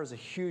fire is a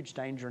huge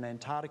danger in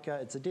Antarctica.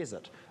 It's a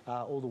desert.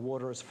 All the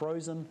water is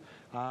frozen.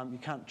 You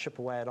can't chip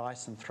away at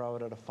ice and throw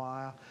it at a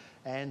fire.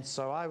 And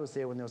so I was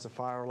there when there was a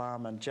fire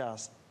alarm, and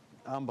just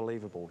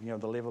unbelievable,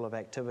 the level of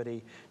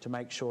activity to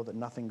make sure that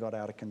nothing got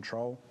out of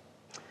control.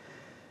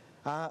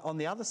 On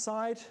the other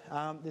side,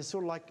 there's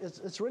sort of like,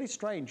 it's really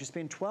strange. You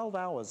spend 12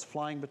 hours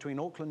flying between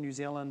Auckland, New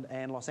Zealand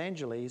and Los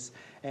Angeles,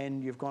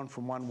 and you've gone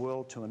from one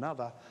world to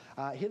another.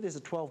 Here there's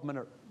a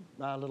 12-minute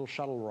little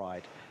shuttle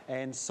ride.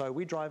 And so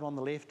we drive on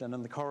the left, and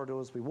in the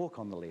corridors we walk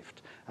on the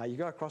left. You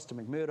go across to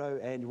McMurdo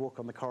and you walk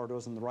on the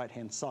corridors on the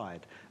right-hand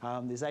side.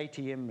 There's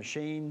ATM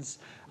machines,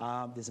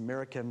 there's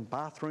American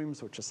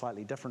bathrooms, which are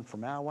slightly different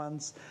from our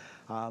ones.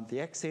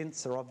 The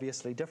accents are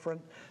obviously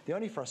different. The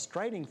only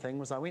frustrating thing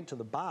was I went to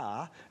the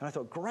bar and I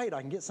thought, great,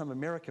 I can get some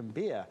American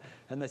beer.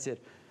 And they said,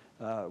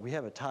 we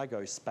have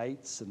Otago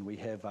Spates and we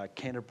have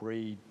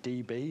Canterbury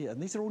DB,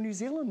 and these are all New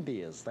Zealand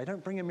beers. They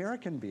don't bring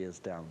American beers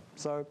down.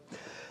 So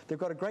they've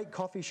got a great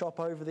coffee shop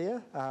over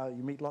there.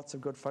 You meet lots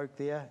of good folk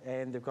there,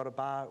 and they've got a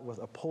bar with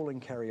appalling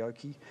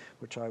karaoke,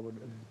 which I would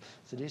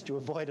suggest you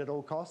avoid at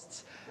all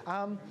costs.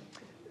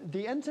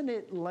 The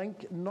internet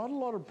link, not a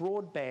lot of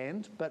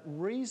broadband, but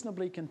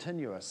reasonably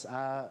continuous.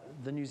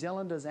 The New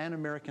Zealanders and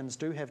Americans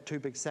do have two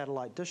big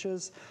satellite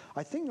dishes.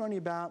 I think they're only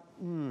about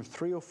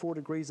 3 or 4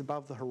 degrees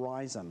above the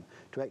horizon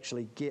to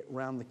actually get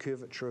round the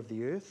curvature of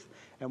the Earth.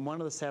 And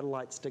one of the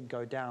satellites did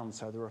go down,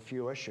 so there are a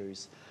few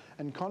issues.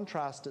 In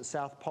contrast, at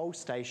South Pole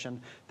Station,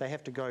 they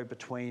have to go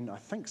between, I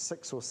think,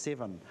 6 or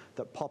 7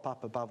 that pop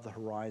up above the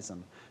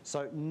horizon.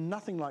 So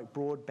nothing like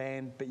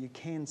broadband, but you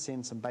can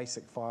send some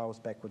basic files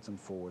backwards and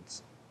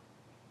forwards.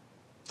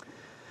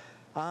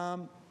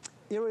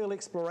 Aerial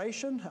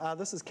exploration,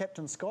 this is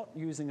Captain Scott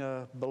using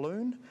a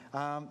balloon.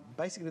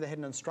 Basically they had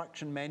an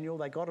instruction manual.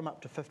 They got him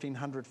up to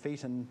 1,500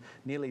 feet and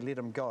nearly let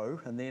him go,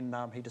 and then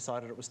he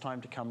decided it was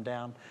time to come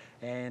down,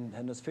 and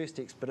in his first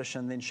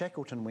expedition then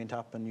Shackleton went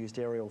up and used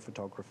aerial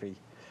photography.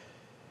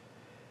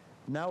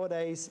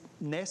 Nowadays,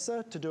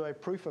 NASA, to do a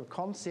proof of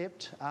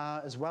concept,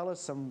 as well as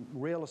some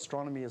real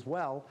astronomy as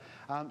well,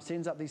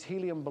 sends up these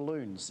helium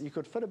balloons. You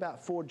could fit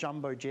about 4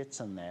 jumbo jets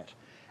in that.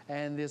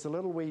 And there's a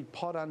little wee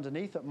pod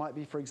underneath. It might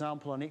be, for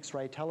example, an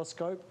X-ray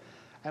telescope.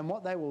 And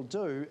what they will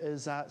do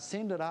is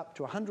send it up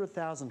to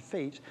 100,000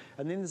 feet,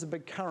 and then there's a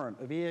big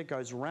current of air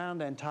goes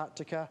around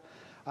Antarctica.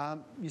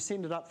 You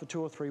send it up for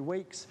 2 or 3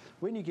 weeks.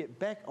 When you get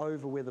back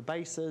over where the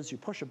base is, you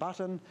push a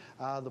button,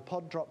 the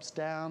pod drops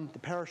down, the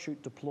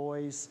parachute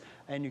deploys,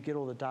 and you get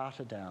all the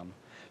data down.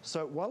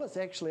 So while it's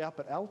actually up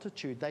at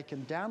altitude, they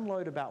can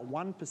download about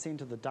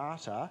 1% of the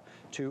data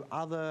to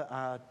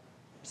other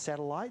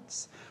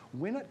satellites.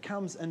 When it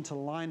comes into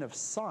line of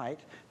sight,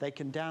 they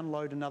can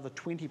download another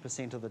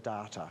 20% of the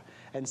data.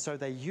 And so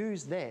they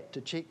use that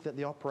to check that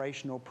the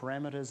operational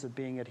parameters are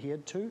being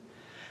adhered to.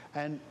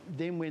 And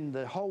then when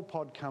the whole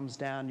pod comes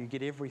down, you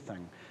get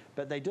everything.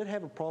 But they did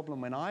have a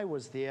problem when I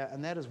was there,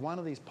 and that is one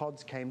of these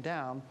pods came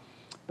down,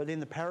 but then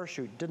the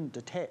parachute didn't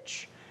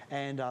detach.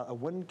 And a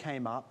wind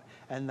came up,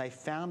 and they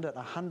found it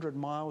 100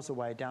 miles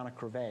away down a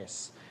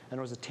crevasse. And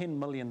it was a $10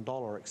 million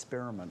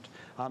experiment.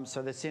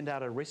 So they sent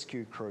out a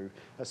rescue crew,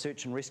 a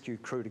search and rescue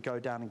crew, to go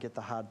down and get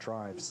the hard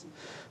drives.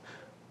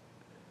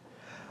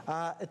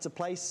 It's a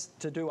place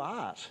to do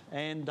art,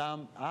 and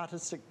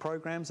artistic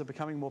programs are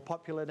becoming more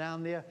popular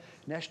down there.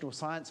 National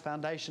Science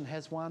Foundation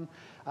has one.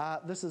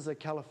 This is a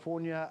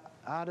California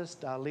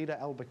artist, Lida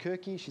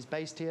Albuquerque. She's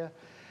based here.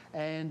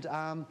 And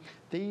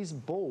these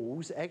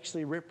balls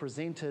actually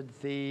represented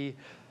the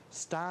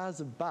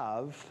stars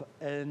above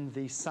in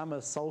the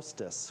summer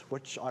solstice,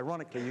 which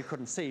ironically you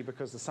couldn't see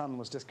because the sun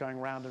was just going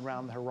round and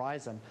round the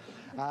horizon.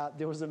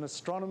 There was an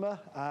astronomer,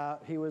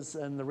 he was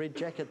in the red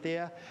jacket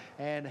there,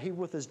 and he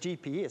with his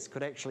GPS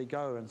could actually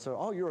go and say,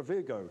 oh, you're a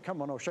Virgo,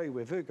 come on, I'll show you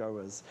where Virgo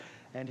is.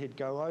 And he'd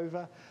go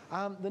over.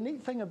 The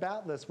neat thing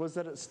about this was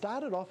that it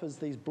started off as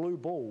these blue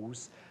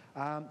balls.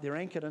 They're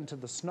anchored into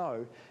the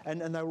snow, and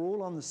they were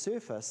all on the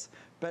surface,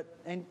 but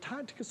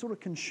Antarctica sort of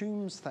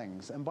consumes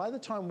things, and by the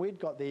time we'd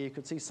got there, you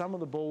could see some of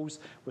the balls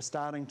were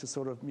starting to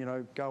sort of,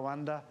 go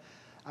under.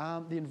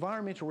 The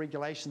environmental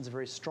regulations are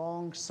very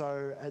strong,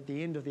 so at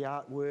the end of the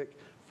artwork,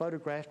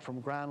 photographed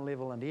from ground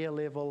level and air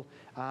level,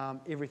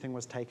 everything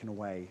was taken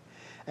away.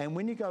 And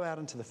when you go out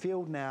into the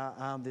field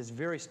now, there's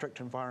very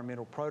strict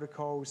environmental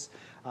protocols,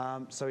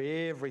 so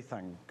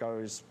everything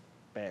goes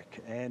back,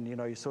 and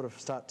you sort of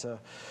start to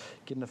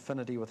get an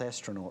affinity with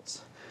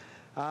astronauts.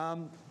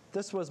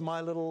 This was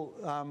my little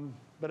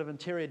bit of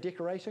interior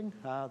decorating,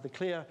 the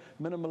clear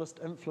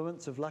minimalist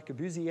influence of Le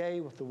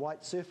Corbusier with the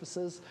white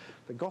surfaces,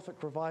 the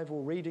Gothic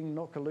revival reading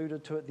Nook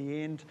alluded to at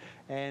the end,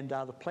 and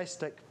the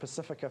plastic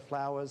Pacifica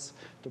flowers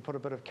to put a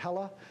bit of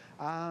colour.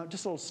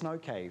 Just a little snow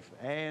cave.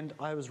 And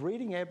I was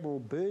reading Admiral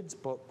Byrd's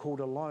book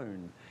called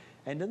Alone,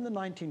 and in the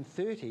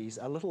 1930s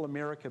a Little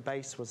America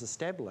base was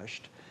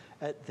established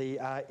at the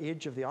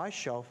edge of the ice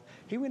shelf.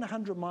 He went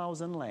 100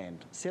 miles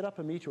inland, set up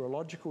a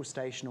meteorological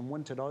station and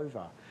wintered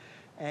over.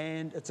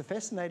 And it's a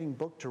fascinating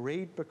book to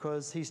read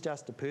because he's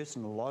just a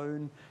person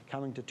alone,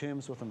 coming to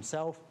terms with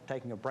himself,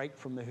 taking a break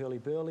from the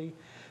hurly-burly.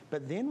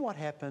 But then what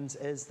happens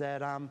is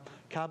that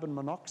carbon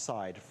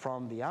monoxide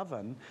from the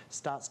oven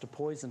starts to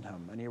poison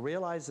him. And he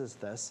realizes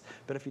this,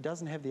 but if he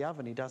doesn't have the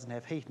oven, he doesn't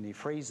have heat and he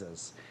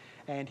freezes.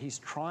 And he's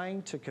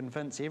trying to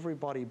convince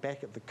everybody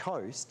back at the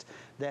coast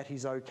that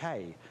he's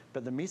okay.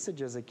 But the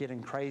messages are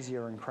getting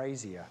crazier and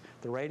crazier,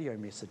 the radio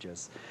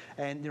messages.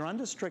 And they're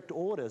under strict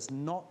orders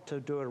not to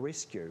do a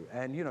rescue.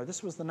 And,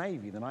 this was the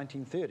Navy, the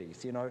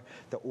 1930s.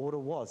 The order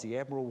was the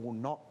Admiral will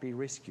not be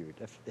rescued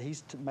if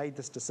he's made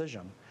this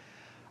decision.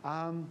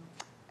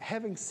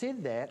 Having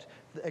said that,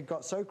 it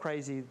got so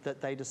crazy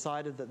that they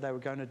decided that they were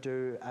going to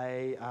do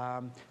a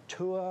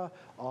tour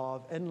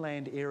of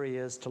inland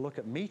areas to look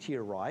at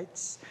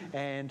meteorites,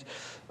 and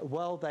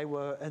while they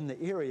were in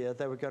the area,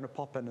 they were going to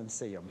pop in and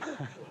see them.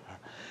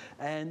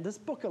 And this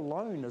book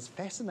alone is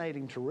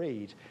fascinating to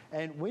read,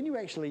 and when you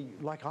actually,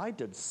 like I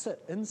did,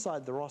 sit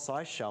inside the Ross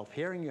Ice Shelf,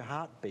 hearing your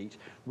heartbeat,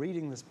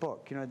 reading this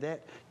book,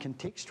 that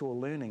contextual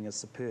learning is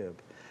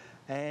superb.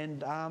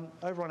 And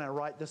over on our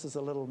right, this is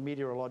a little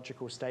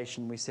meteorological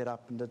station we set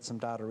up and did some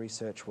data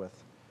research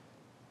with.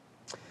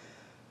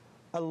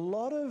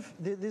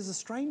 There's a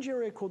strange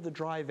area called the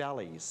Dry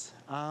Valleys,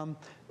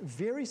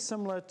 very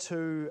similar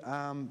to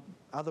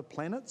other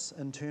planets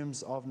in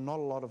terms of not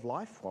a lot of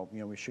life. Well,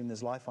 we assume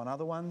there's life on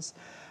other ones.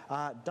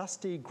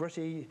 Dusty,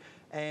 gritty,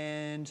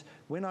 and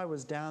when I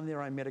was down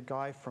there, I met a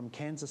guy from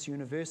Kansas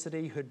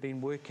University who'd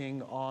been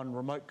working on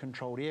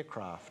remote-controlled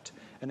aircraft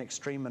in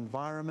extreme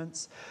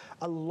environments.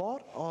 A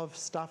lot of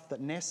stuff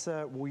that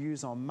NASA will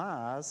use on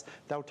Mars,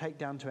 they'll take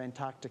down to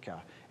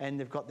Antarctica. And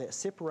they've got that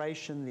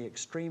separation, the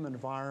extreme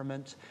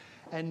environment.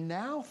 And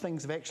now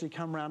things have actually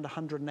come around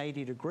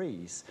 180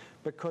 degrees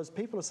because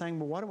people are saying,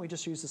 well, why don't we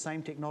just use the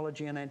same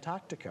technology in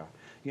Antarctica?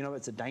 You know,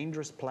 it's a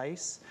dangerous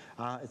place.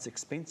 It's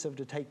expensive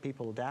to take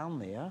people down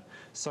there.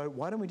 So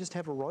why don't we just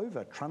have a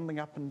rover trundling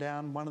up and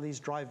down one of these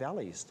dry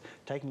valleys,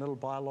 taking little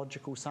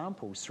biological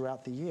samples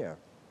throughout the year?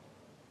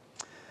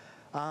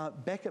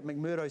 Back at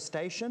McMurdo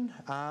Station,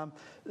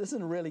 this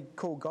is a really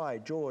cool guy.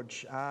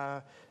 George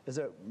is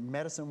at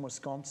Madison,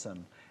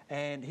 Wisconsin,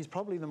 and he's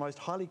probably the most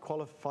highly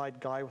qualified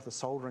guy with a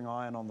soldering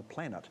iron on the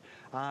planet.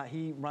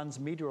 He runs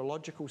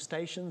meteorological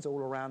stations all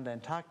around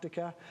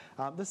Antarctica.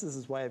 This is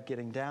his way of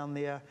getting down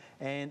there,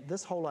 and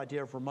this whole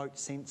idea of remote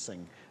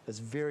sensing is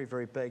very,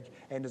 very big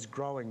and is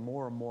growing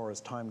more and more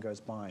as time goes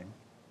by.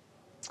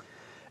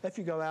 If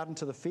you go out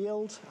into the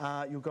field,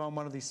 you'll go on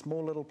one of these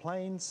small little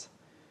planes.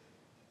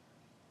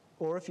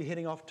 Or if you're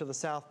heading off to the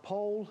South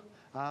Pole,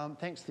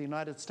 thanks to the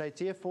United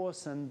States Air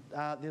Force, and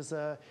there's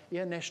a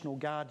Air National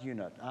Guard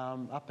unit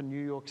up in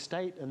New York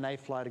State, and they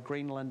fly to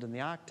Greenland in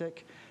the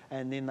Arctic,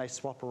 and then they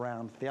swap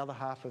around for the other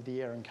half of the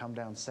year and come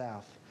down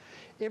south.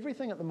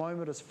 Everything at the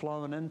moment is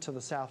flown into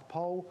the South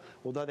Pole,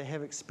 although they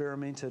have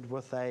experimented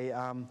with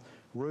a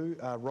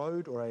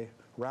road or a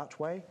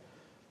routeway.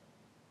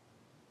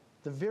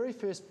 The very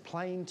first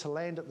plane to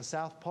land at the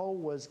South Pole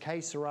was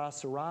K-Sarah.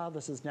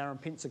 This is now in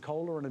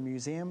Pensacola in a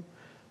museum.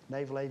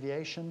 Naval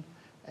Aviation,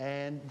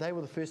 and they were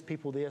the first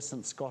people there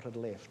since Scott had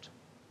left.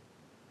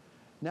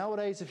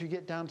 Nowadays, if you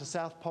get down to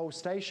South Pole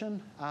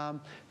Station,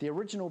 the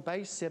original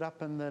base set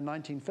up in the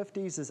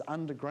 1950s is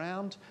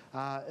underground.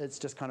 It's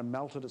just kind of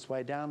melted its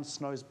way down,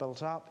 snow's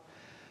built up.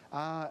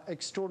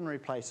 Extraordinary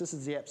place. This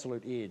is the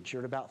absolute edge.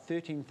 You're at about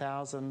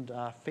 13,000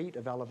 feet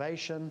of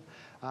elevation.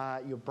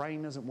 Your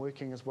brain isn't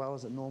working as well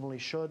as it normally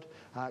should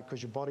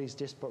because your body's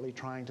desperately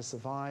trying to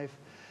survive.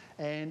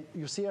 And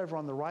you'll see over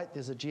on the right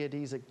there's a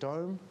geodesic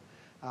dome,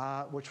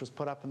 which was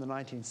put up in the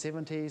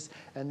 1970s,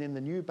 and then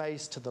the new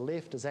base to the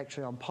left is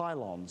actually on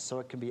pylons, so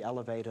it can be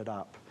elevated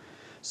up.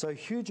 So a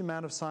huge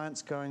amount of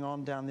science going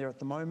on down there at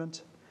the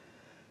moment.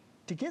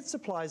 To get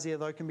supplies there,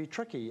 though, can be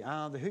tricky.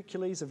 The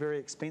Hercules are very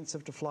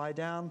expensive to fly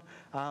down.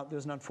 There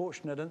was an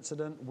unfortunate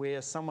incident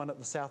where someone at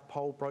the South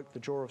Pole broke the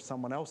jaw of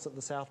someone else at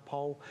the South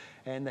Pole,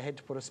 and they had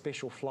to put a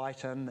special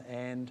flight in,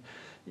 and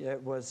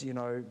it was, you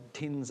know,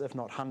 tens, if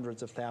not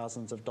hundreds of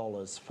thousands of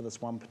dollars for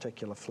this one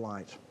particular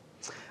flight.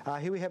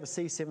 Here we have a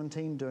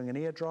C-17 doing an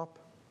airdrop.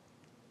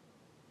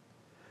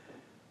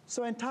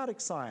 So Antarctic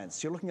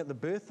science, you're looking at the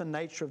birth and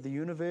nature of the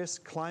universe,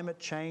 climate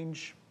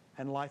change,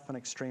 and life in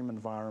extreme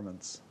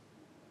environments.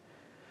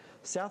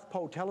 South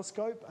Pole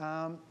Telescope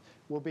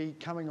will be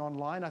coming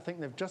online. I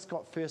think they've just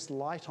got first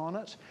light on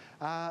it.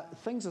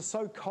 Things are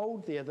so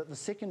cold there that the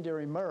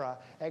secondary mirror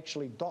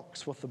actually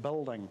docks with the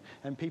building,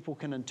 and people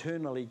can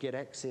internally get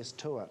access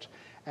to it.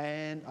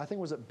 And I think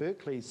it was at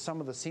Berkeley, some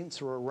of the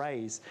sensor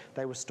arrays,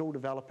 they were still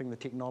developing the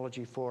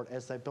technology for it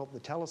as they built the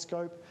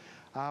telescope.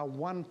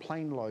 One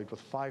plane load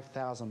with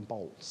 5,000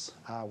 bolts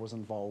was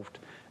involved,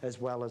 as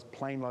well as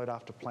plane load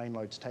after plane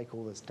load to take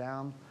all this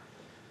down.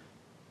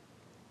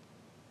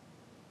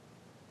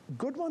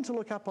 Good one to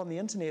look up on the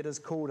internet is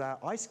called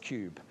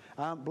IceCube.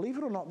 Believe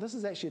it or not, this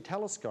is actually a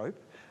telescope.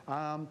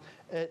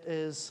 It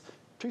is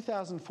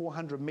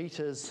 2,400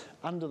 meters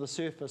under the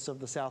surface of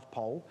the South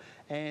Pole,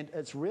 and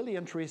it's really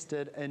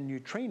interested in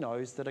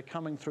neutrinos that are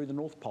coming through the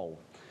North Pole,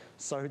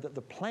 so that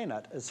the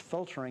planet is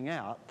filtering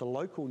out the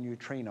local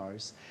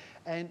neutrinos.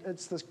 And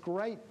it's this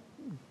great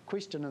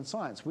question in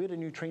science: where do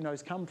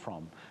neutrinos come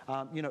from?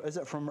 You know, is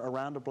it from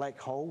around a black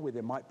hole where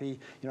there might be,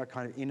 you know,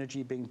 kind of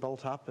energy being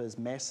built up as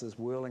mass is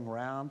whirling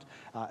around?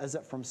 Is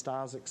it from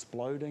stars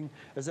exploding?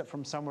 Is it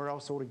from somewhere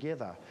else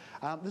altogether?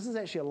 This is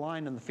actually a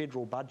line in the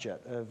federal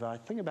budget of, I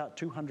think, about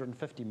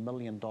 $250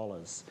 million.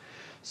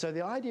 So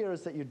the idea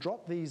is that you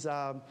drop these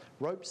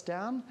ropes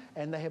down,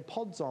 and they have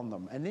pods on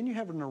them, and then you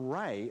have an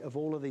array of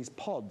all of these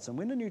pods, and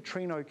when a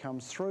neutrino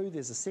comes through,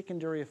 there's a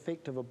secondary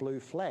effect of a blue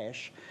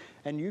flash,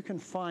 and you can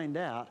find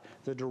out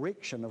the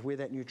direction of where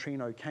that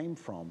neutrino came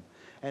from.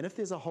 And if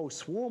there's a whole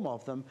swarm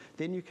of them,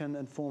 then you can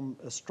inform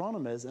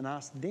astronomers and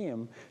ask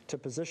them to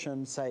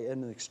position, say,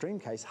 in an extreme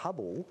case,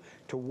 Hubble,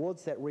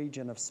 towards that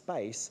region of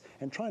space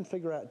and try and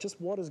figure out just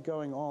what is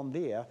going on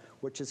there,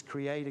 which is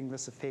creating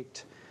this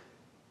effect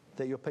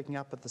that you're picking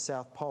up at the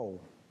South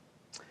Pole.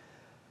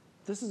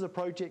 This is a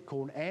project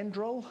called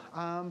Andril.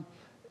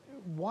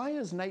 Why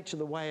is nature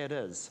the way it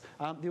is?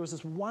 There was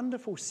this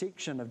wonderful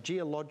section of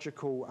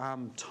geological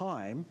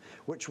time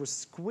which was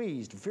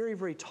squeezed very,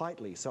 very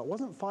tightly. So it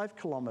wasn't 5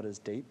 kilometres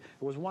deep,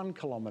 it was 1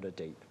 kilometre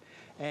deep.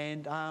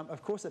 And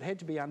of course it had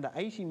to be under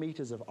 80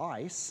 metres of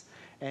ice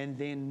and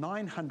then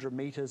 900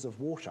 metres of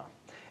water.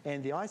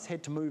 And the ice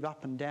had to move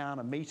up and down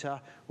a metre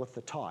with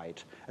the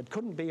tide. It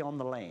couldn't be on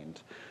the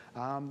land.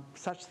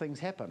 Such things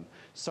happen.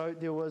 So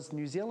there was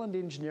New Zealand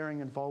engineering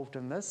involved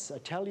in this,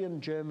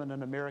 Italian, German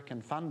and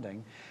American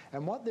funding,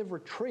 and what they've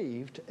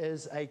retrieved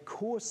is a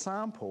core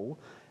sample.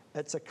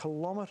 It's 1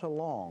 kilometre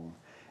long.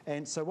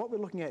 And so what we're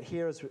looking at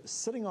here is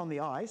sitting on the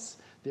ice,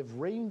 they've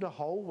reamed a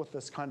hole with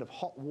this kind of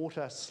hot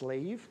water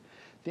sleeve,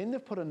 then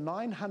they've put a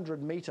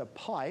 900 metre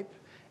pipe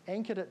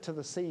anchored it to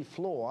the sea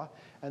floor,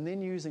 and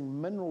then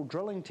using mineral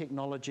drilling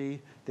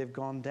technology, they've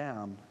gone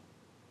down.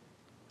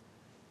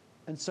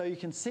 And so you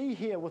can see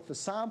here with the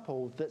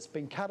sample that's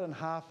been cut in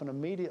half and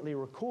immediately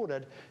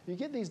recorded, you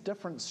get these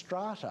different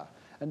strata.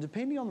 And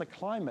depending on the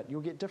climate,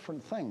 you'll get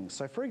different things.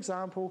 So for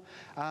example,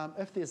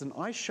 if there's an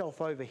ice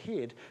shelf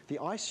overhead, the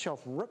ice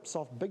shelf rips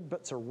off big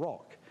bits of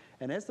rock.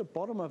 And as the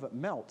bottom of it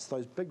melts,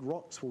 those big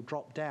rocks will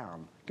drop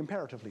down,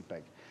 comparatively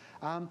big.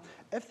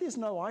 If there's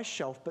no ice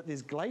shelf but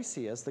there's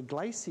glaciers, the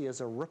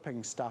glaciers are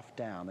ripping stuff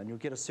down and you'll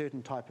get a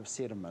certain type of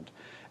sediment.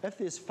 If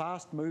there's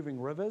fast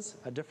moving rivers,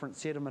 a different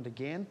sediment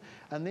again.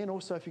 And then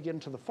also if you get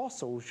into the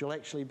fossils, you'll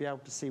actually be able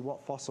to see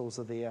what fossils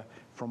are there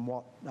from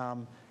what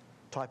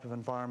type of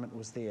environment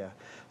was there.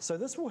 So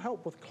this will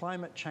help with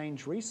climate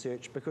change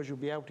research because you'll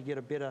be able to get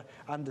a better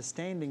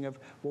understanding of,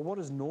 well, what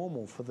is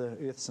normal for the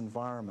Earth's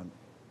environment.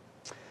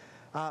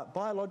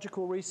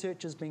 Biological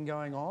research has been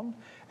going on,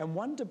 and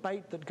one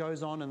debate that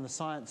goes on in the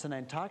science in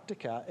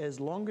Antarctica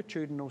is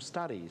longitudinal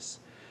studies.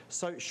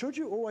 So should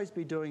you always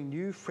be doing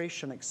new,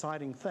 fresh and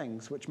exciting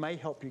things which may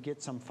help you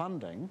get some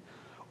funding,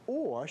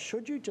 or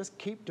should you just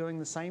keep doing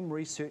the same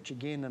research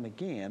again and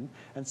again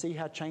and see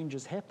how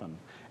changes happen?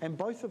 And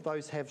both of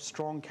those have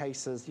strong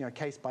cases,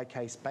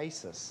 case-by-case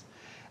basis.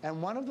 And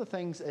one of the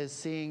things is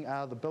seeing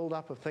the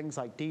build-up of things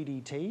like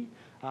DDT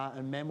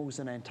in mammals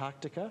in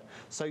Antarctica.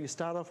 So you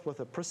start off with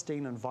a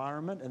pristine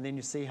environment, and then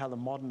you see how the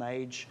modern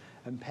age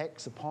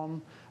impacts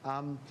upon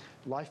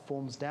life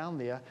forms down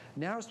there.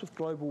 Now it's with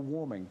global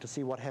warming to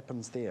see what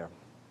happens there.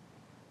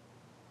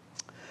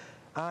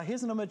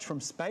 Here's an image from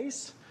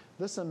space.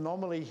 This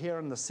anomaly here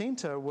in the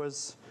center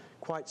was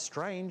quite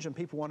strange, and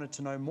people wanted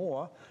to know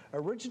more.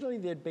 Originally,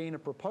 there'd been a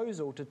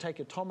proposal to take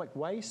atomic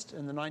waste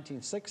in the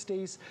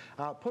 1960s,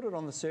 put it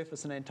on the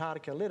surface in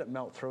Antarctica, let it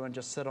melt through, and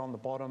just sit on the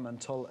bottom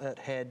until it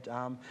had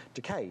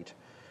decayed.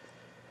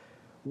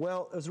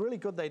 Well, it was really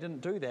good they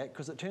didn't do that,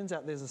 because it turns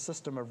out there's a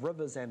system of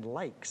rivers and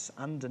lakes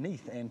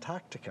underneath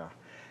Antarctica.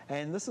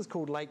 And this is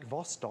called Lake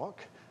Vostok.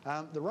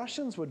 The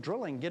Russians were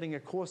drilling, getting a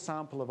core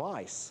sample of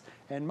ice,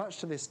 and much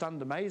to their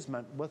stunned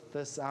amazement, with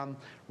this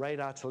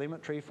radar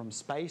telemetry from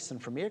space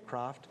and from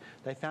aircraft,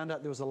 they found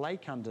out there was a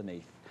lake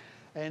underneath.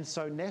 And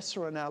so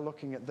NASA are now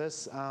looking at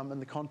this in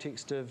the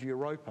context of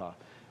Europa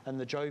and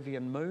the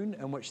Jovian moon,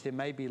 in which there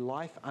may be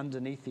life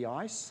underneath the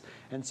ice,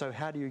 and so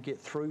how do you get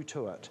through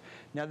to it?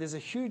 Now there's a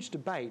huge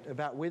debate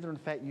about whether in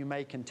fact you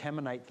may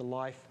contaminate the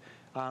life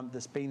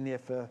that's been there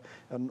for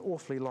an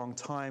awfully long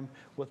time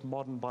with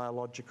modern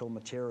biological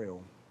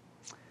material.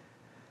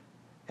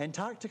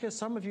 Antarctica,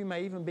 some of you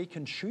may even be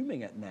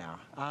consuming it now.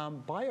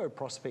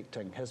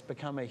 Bioprospecting has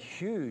become a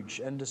huge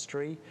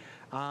industry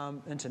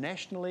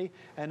internationally,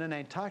 and in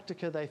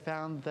Antarctica they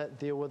found that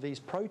there were these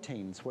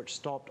proteins which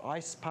stopped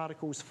ice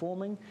particles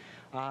forming,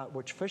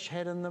 which fish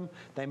had in them.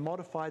 They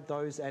modified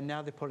those, and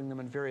now they're putting them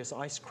in various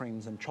ice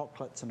creams and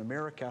chocolates in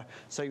America,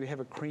 so you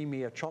have a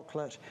creamier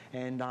chocolate,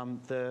 and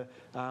the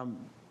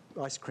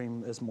ice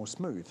cream is more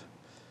smooth.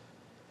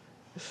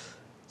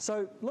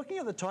 So looking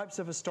at the types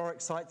of historic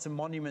sites and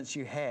monuments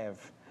you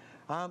have,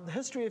 the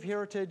history of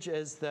heritage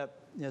is that,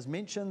 as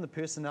mentioned, the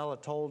personnel are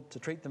told to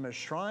treat them as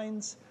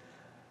shrines.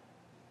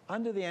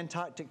 Under the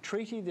Antarctic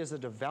Treaty, there's a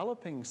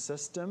developing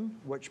system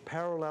which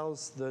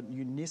parallels the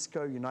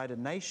UNESCO United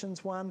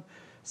Nations one,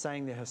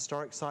 saying they're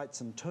historic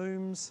sites and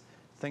tombs,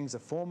 things are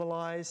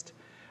formalized.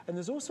 And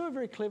there's also a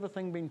very clever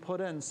thing being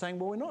put in saying,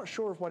 well, we're not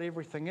sure of what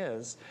everything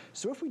is,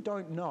 so if we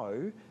don't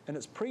know, and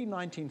it's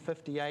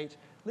pre-1958,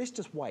 let's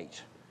just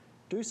wait.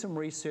 Do some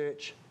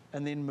research,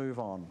 and then move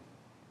on.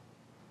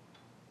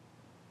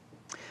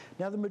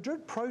 Now, the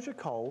Madrid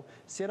Protocol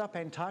set up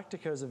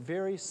Antarctica as a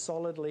very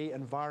solidly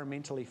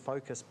environmentally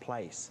focused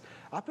place.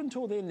 Up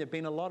until then, there'd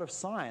been a lot of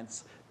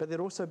science, but there'd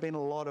also been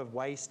a lot of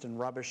waste and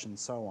rubbish and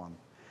so on.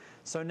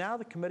 So now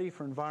the Committee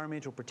for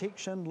Environmental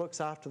Protection looks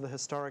after the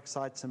historic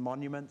sites and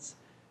monuments.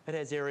 It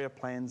has area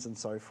plans and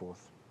so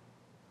forth.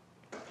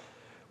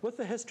 With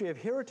the history of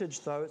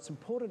heritage, though, it's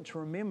important to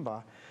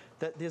remember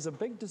that there's a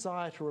big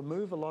desire to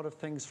remove a lot of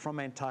things from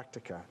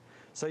Antarctica.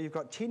 So you've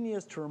got 10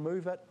 years to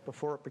remove it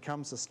before it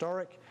becomes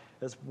historic,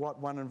 is what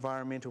one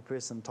environmental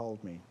person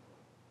told me.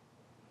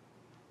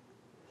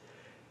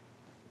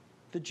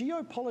 The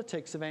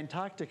geopolitics of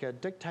Antarctica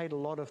dictate a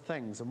lot of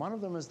things, and one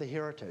of them is the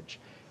heritage.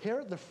 Here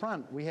at the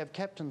front, we have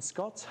Captain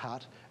Scott's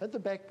hut. At the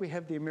back, we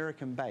have the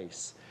American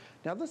base.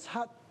 Now, this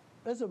hut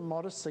is of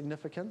modest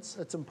significance.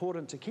 It's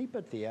important to keep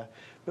it there,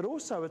 but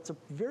also it's a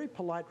very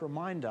polite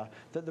reminder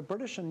that the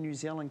British and New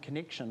Zealand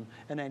connection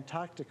in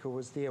Antarctica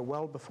was there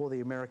well before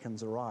the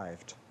Americans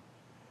arrived.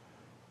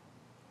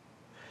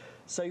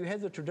 So you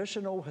have the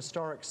traditional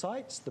historic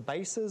sites, the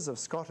bases of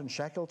Scott and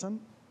Shackleton.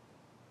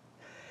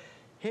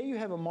 Here you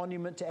have a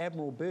monument to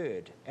Admiral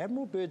Byrd.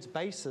 Admiral Byrd's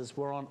bases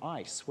were on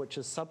ice, which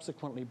is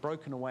subsequently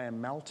broken away and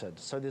melted,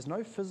 so there's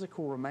no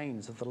physical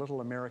remains of the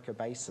Little America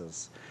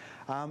bases.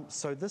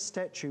 So this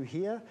statue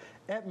here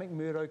at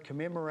McMurdo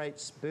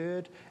commemorates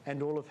Byrd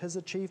and all of his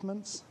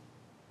achievements.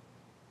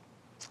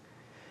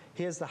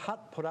 Here's the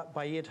hut put up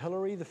by Ed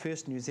Hillary, the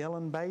first New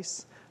Zealand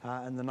base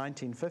in the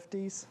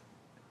 1950s.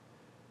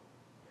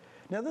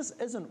 Now, this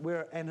isn't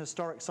where an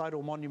historic site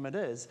or monument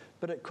is,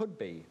 but it could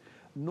be.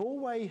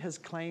 Norway has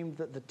claimed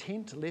that the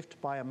tent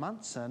left by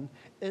Amundsen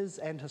is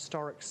an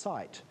historic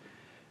site.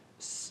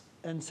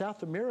 In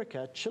South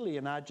America, Chile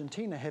and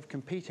Argentina have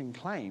competing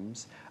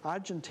claims.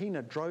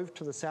 Argentina drove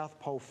to the South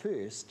Pole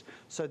first,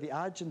 so the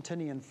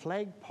Argentinian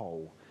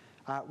flagpole,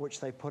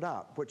 which they put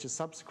up, which has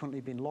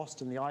subsequently been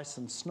lost in the ice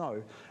and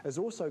snow, is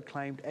also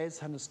claimed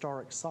as an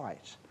historic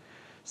site.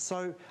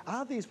 So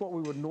are these what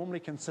we would normally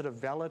consider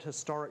valid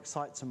historic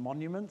sites and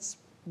monuments?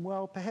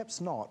 Well, perhaps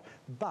not,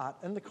 but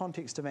in the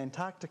context of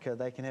Antarctica,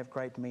 they can have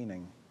great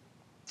meaning.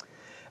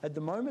 At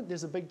the moment,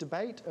 there's a big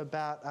debate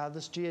about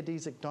this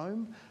geodesic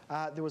dome.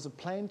 There was a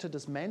plan to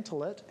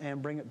dismantle it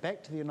and bring it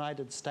back to the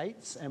United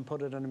States and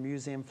put it in a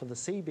museum for the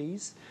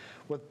Seabees.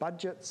 With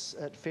budgets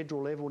at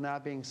federal level now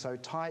being so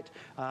tight,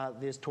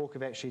 there's talk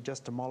of actually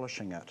just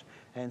demolishing it.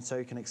 And so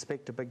you can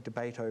expect a big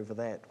debate over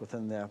that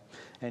within the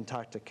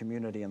Antarctic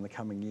community in the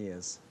coming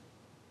years.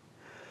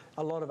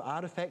 A lot of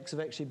artifacts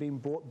have actually been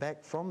brought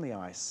back from the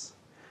ice,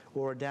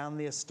 or are down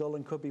there still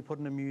and could be put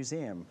in a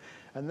museum.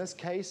 In this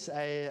case,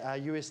 a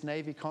US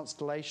Navy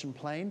Constellation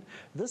plane.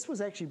 This was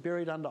actually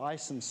buried under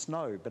ice and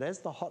snow, but as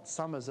the hot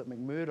summers at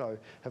McMurdo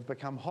have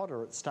become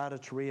hotter, it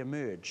started to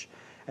re-emerge.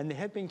 And there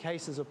have been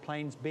cases of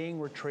planes being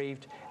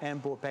retrieved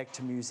and brought back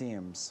to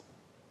museums.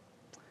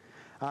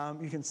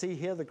 You can see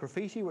here the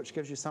graffiti, which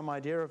gives you some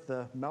idea of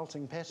the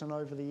melting pattern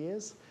over the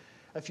years.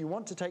 If you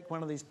want to take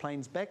one of these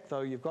planes back,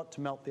 though, you've got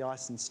to melt the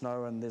ice and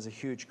snow, and there's a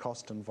huge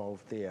cost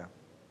involved there.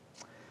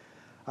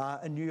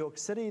 In New York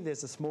City,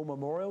 there's a small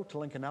memorial to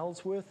Lincoln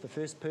Ellsworth, the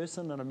first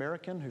person, an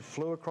American, who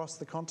flew across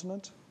the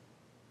continent.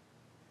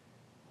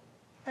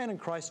 And in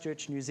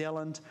Christchurch, New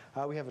Zealand,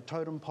 we have a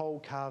totem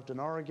pole carved in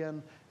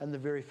Oregon and the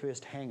very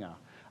first hangar.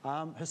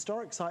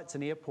 Historic sites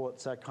and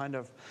airports are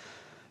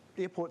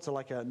airports are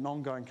like an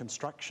ongoing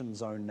construction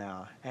zone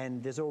now,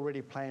 and there's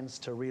already plans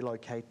to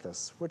relocate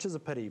this, which is a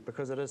pity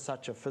because it is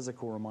such a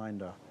physical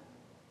reminder.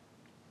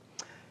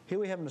 Here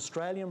we have an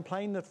Australian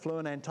plane that flew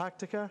in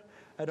Antarctica.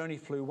 It only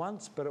flew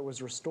once, but it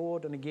was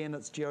restored, and again,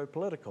 it's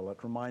geopolitical. It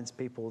reminds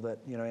people that,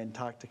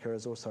 Antarctica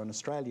is also an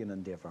Australian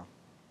endeavour.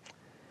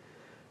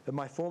 In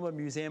my former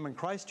museum in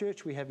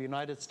Christchurch, we have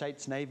United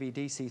States Navy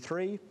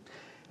DC-3,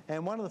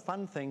 and one of the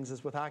fun things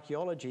is with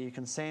archaeology, you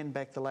can sand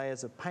back the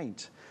layers of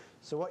paint.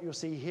 So what you'll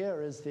see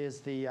here is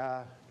there's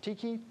the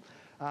tiki.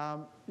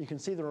 You can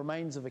see the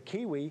remains of a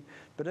kiwi,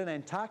 but in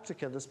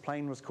Antarctica, this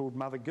plane was called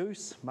Mother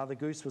Goose. Mother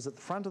Goose was at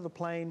the front of the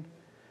plane.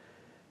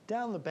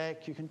 Down the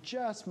back, you can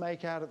just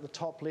make out at the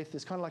top left,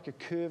 there's kind of like a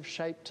curved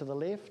shape to the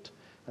left,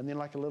 and then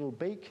like a little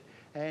beak.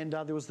 And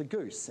there was the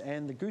goose,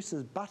 and the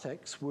goose's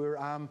buttocks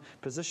were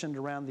positioned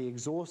around the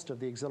exhaust of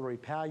the auxiliary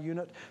power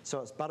unit,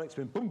 so its buttocks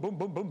went boom, boom,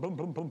 boom, boom, boom,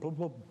 boom, boom, boom,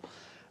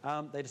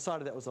 boom. They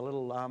decided that was a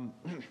little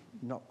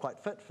not quite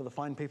fit for the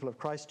fine people of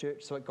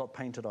Christchurch, so it got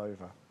painted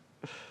over.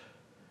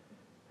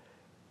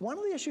 One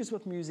of the issues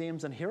with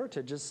museums and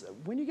heritage is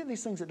when you get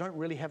these things that don't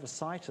really have a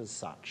site as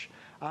such.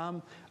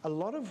 A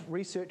lot of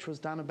research was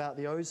done about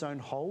the ozone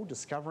hole,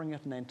 discovering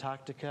it in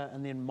Antarctica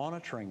and then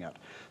monitoring it.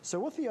 So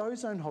with the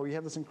ozone hole, you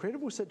have this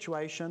incredible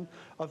situation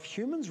of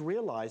humans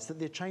realize that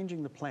they're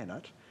changing the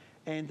planet,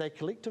 and they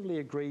collectively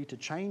agree to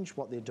change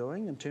what they're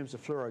doing in terms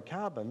of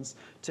fluorocarbons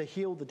to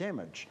heal the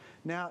damage.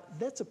 Now,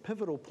 that's a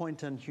pivotal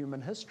point in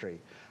human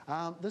history.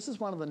 This is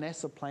one of the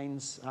NASA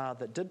planes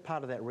that did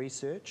part of that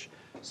research,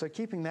 so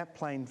keeping that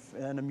plane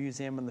in a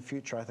museum in the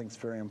future I think is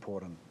very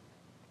important.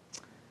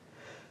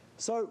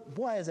 So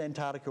why is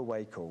Antarctica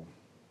way cool?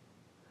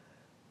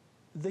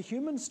 The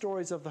human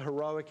stories of the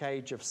heroic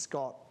age of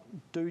Scott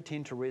do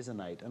tend to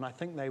resonate, and I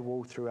think they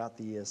will throughout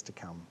the years to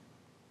come.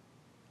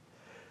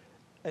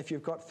 If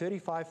you've got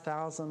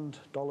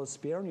 $35,000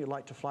 spare and you'd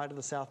like to fly to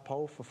the South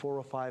Pole for 4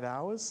 or 5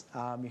 hours,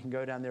 you can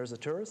go down there as a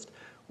tourist,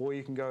 or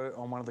you can go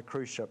on one of the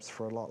cruise ships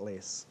for a lot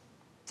less.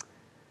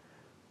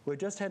 We've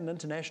just had an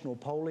international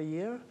polar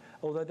year,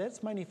 although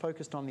that's mainly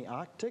focused on the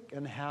Arctic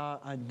and how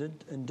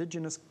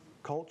indigenous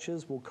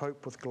cultures will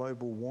cope with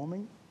global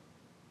warming.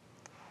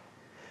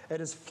 It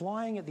is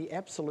flying at the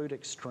absolute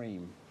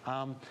extreme.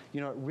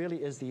 It really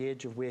is the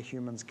edge of where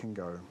humans can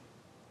go.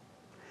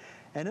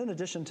 And in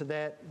addition to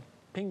that,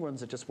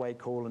 penguins are just way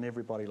cool and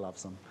everybody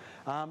loves them.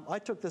 I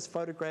took this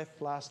photograph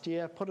last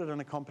year, put it in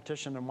a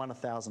competition and won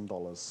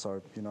 $1,000.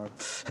 So,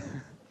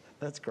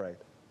 that's great.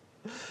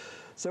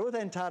 So with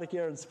Antarctic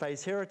Air and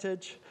Space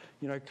Heritage,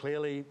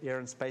 clearly air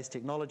and space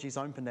technologies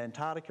opened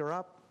Antarctica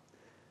up.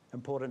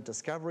 Important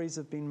discoveries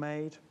have been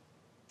made.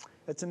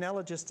 It's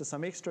analogous to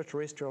some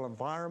extraterrestrial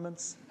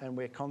environments and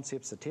where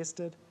concepts are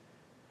tested.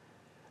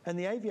 And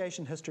the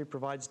aviation history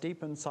provides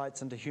deep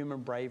insights into human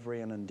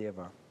bravery and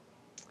endeavour.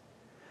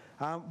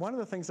 One of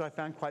the things that I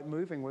found quite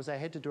moving was I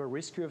had to do a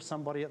rescue of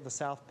somebody at the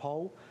South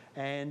Pole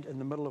and in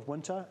the middle of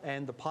winter,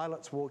 and the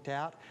pilots walked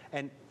out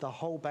and the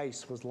whole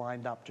base was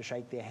lined up to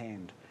shake their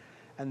hand.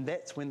 And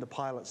that's when the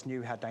pilots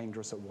knew how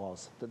dangerous it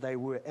was, that they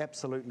were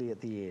absolutely at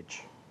the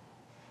edge.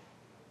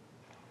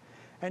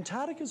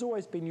 Antarctica has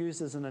always been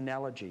used as an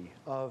analogy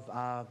of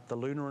the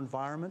lunar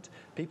environment.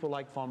 People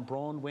like von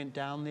Braun went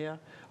down there,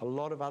 a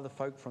lot of other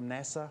folk from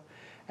NASA,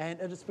 and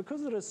it's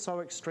because it is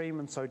so extreme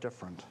and so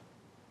different.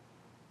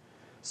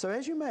 So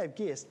as you may have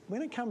guessed,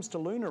 when it comes to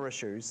lunar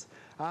issues,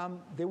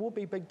 there will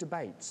be big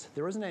debates.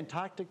 There is an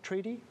Antarctic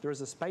treaty, there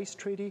is a space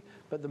treaty,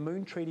 but the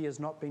moon treaty has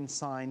not been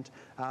signed,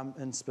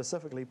 and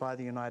specifically by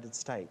the United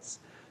States.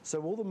 So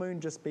will the moon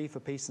just be for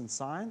peace and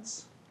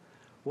science?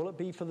 Will it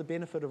be for the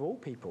benefit of all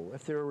people?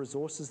 If there are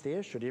resources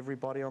there, should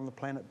everybody on the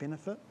planet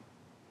benefit?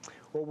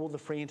 Or will the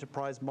free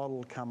enterprise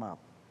model come up?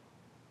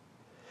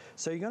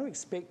 So you're going to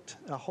expect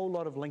a whole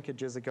lot of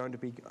linkages are going to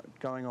be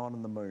going on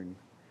in the moon.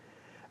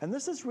 And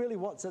this is really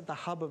what's at the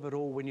hub of it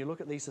all when you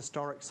look at these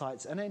historic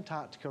sites in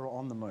Antarctica or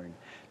on the moon.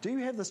 Do you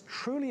have this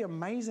truly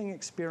amazing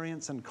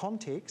experience and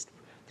context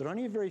that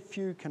only a very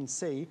few can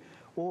see,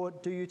 or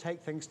do you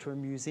take things to a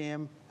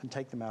museum and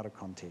take them out of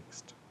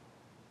context?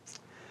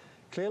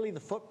 Clearly, the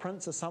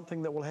footprints are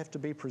something that will have to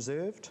be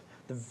preserved,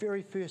 the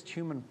very first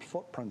human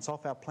footprints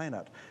off our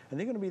planet, and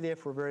they're going to be there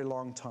for a very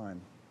long time.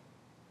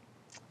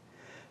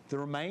 The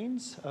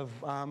remains of,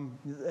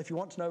 if you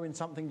want to know when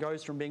something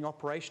goes from being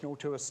operational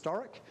to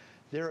historic,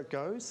 there it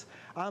goes.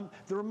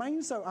 The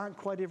remains, though, aren't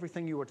quite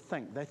everything you would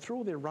think. They threw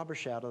all their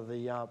rubbish out of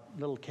the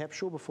little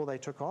capsule before they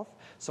took off,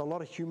 so a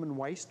lot of human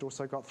waste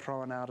also got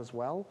thrown out as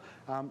well.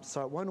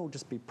 So it won't all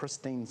just be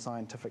pristine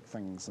scientific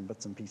things and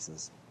bits and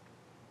pieces.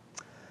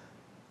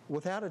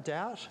 Without a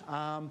doubt,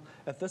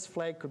 if this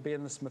flag could be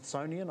in the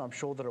Smithsonian, I'm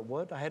sure that it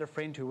would. I had a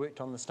friend who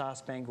worked on the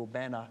Star-Spangled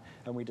Banner,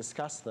 and we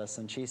discussed this,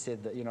 and she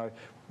said that, you know,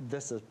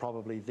 this is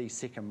probably the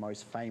second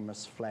most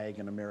famous flag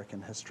in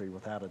American history,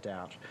 without a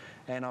doubt.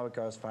 And I would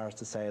go as far as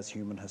to say as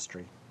human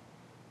history.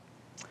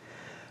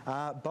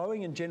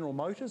 Boeing and General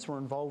Motors were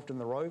involved in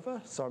the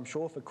rover, so I'm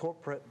sure for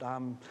corporate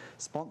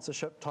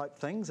sponsorship type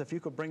things, if you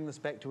could bring this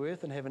back to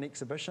Earth and have an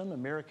exhibition,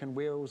 American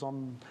wheels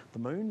on the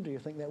moon, do you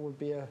think that would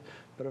be a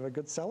bit of a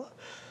good seller?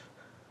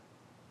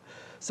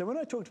 So when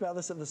I talked about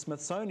this at the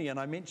Smithsonian,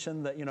 I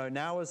mentioned that, you know,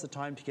 now is the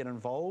time to get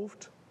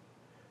involved.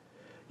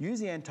 Use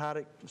the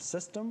Antarctic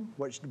system,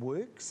 which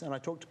works, and I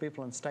talked to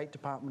people in State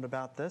Department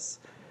about this.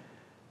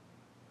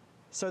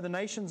 So the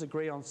nations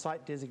agree on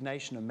site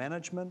designation and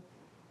management.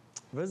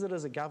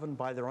 Visitors are governed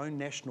by their own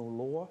national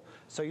law,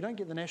 so you don't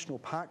get the National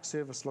Park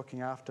Service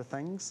looking after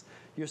things.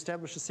 You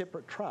establish a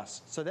separate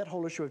trust, so that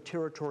whole issue of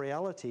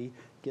territoriality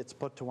gets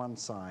put to one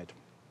side.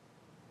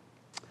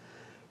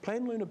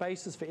 Plan lunar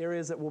bases for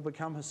areas that will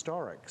become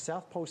historic.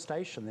 South Pole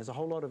Station, there's a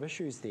whole lot of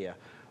issues there.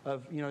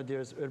 You know,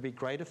 it would be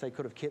great if they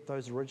could have kept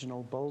those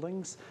original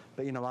buildings,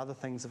 but, you know, other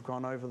things have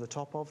gone over the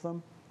top of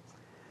them.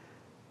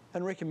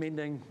 And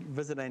recommending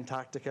visit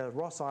Antarctica,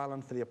 Ross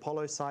Island for the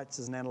Apollo sites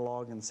as an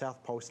analogue, and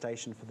South Pole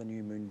Station for the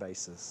new moon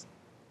bases.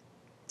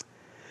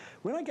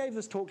 When I gave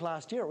this talk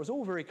last year, it was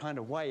all very kind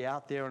of way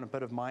out there and a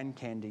bit of mind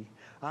candy.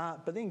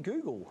 But then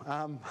Google,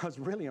 I was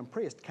really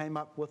impressed, came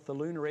up with the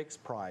Lunar X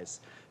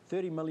Prize.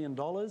 $30 million,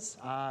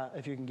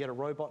 if you can get a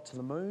robot to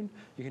the moon,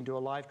 you can do a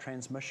live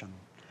transmission.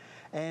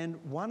 And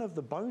one of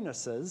the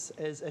bonuses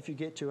is if you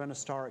get to an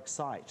historic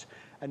site.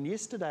 And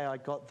yesterday I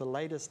got the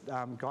latest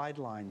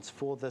guidelines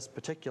for this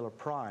particular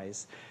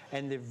prize,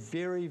 and they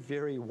very,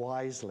 very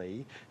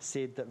wisely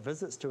said that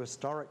visits to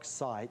historic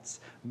sites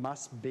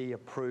must be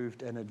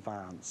approved in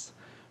advance.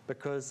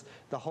 Because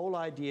the whole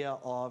idea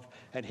of,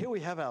 and here we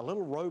have our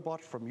little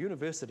robot from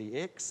University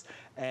X,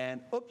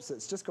 and oops,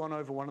 it's just gone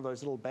over one of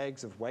those little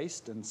bags of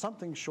waste, and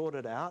something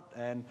shorted out,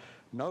 and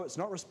no, it's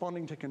not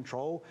responding to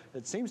control.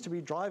 It seems to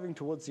be driving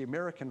towards the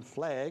American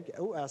flag.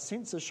 Oh, our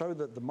sensors show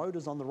that the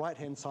motors on the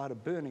right-hand side are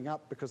burning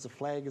up because the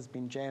flag has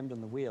been jammed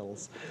in the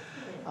wheels.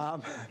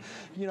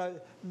 You know,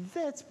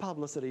 that's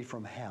publicity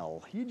from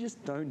hell. You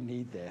just don't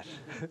need that.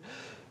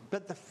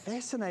 But the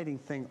fascinating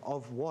thing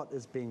of what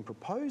is being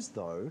proposed,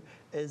 though,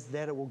 is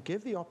that it will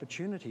give the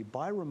opportunity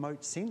by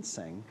remote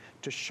sensing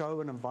to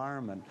show an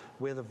environment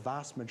where the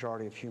vast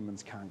majority of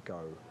humans can't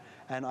go.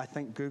 And I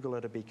think Google are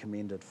to be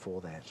commended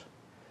for that.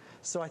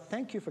 So I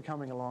thank you for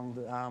coming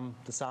along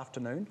this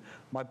afternoon.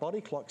 My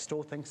body clock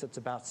still thinks it's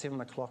about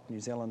 7 o'clock New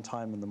Zealand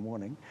time in the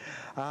morning.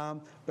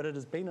 But it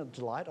has been a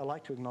delight. I'd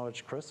like to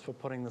acknowledge Chris for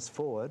putting this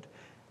forward.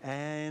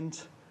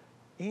 And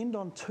end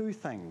on two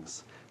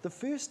things. The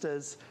first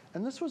is,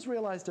 and this was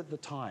realized at the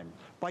time,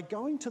 by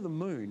going to the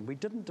moon, we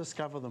didn't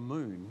discover the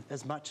moon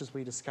as much as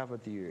we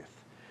discovered the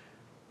Earth.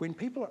 When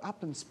people are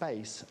up in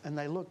space and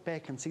they look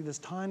back and see this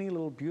tiny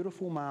little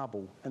beautiful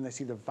marble and they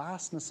see the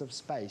vastness of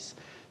space,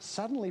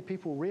 suddenly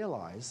people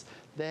realize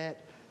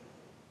that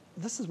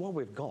this is what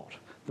we've got.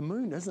 The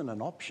moon isn't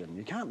an option.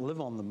 You can't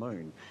live on the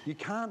moon. You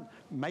can't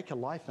make a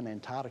life in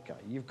Antarctica.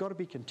 You've got to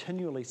be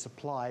continually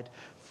supplied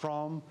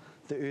from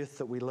the Earth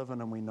that we live in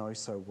and we know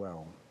so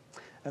well.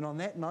 And on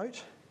that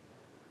note,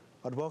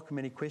 I'd welcome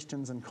any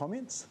questions and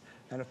comments.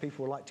 And if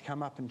people would like to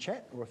come up and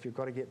chat, or if you've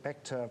got to get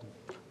back to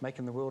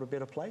making the world a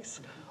better place,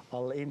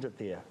 I'll end it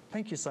there.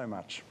 Thank you so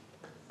much.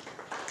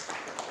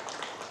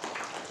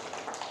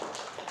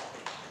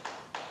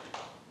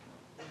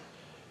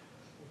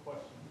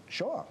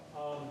 Sure.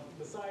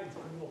 Besides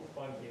criminal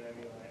funding, I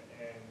mean,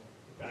 and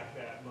the fact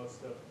that most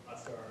of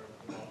us are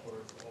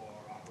developers or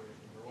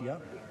operations or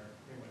whatever that are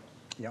pretty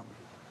much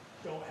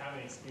don't have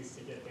an excuse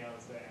to get down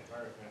to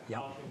Antarctica,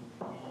 how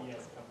can we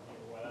as a company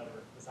or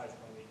whatever, besides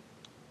funding,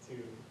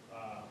 to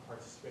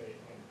participate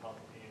and help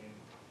in,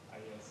 I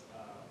guess,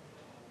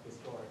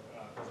 historic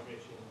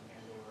preservation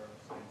and or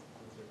science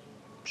research?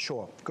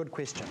 Sure, good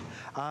question.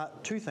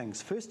 Two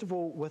things. First of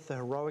all, with the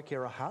heroic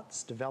era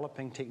huts,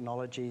 developing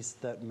technologies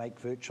that make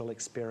virtual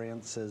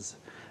experiences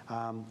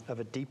of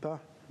a deeper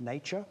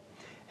nature,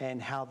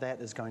 and how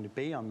that is going to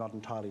be, I'm not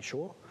entirely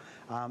sure.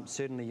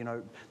 Certainly, you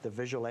know, the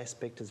visual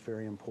aspect is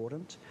very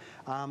important.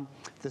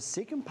 The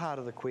second part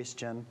of the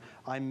question,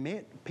 I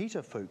met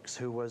Peter Fuchs,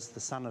 who was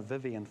the son of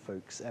Vivian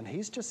Fuchs, and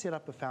he's just set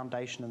up a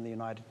foundation in the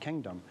United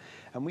Kingdom.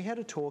 And we had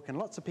a talk, and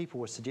lots of people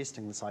were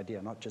suggesting this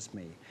idea, not just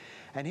me.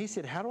 And he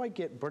said, how do I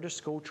get British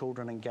school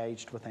children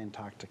engaged with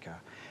Antarctica?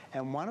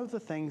 And one of the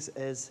things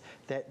is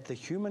that the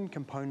human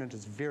component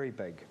is very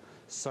big.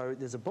 So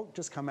there's a book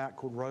just come out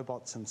called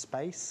Robots in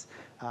Space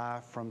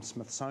from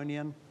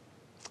Smithsonian.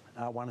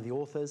 One of the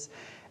authors,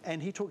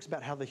 and he talks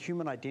about how the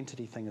human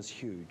identity thing is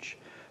huge,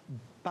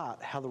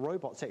 but how the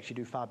robots actually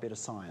do far better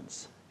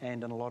science,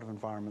 and in a lot of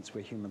environments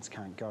where humans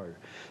can't go.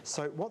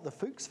 So what the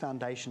Fuchs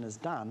Foundation has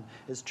done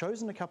is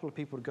chosen a couple of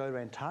people to go to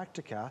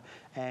Antarctica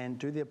and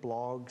do their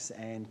blogs,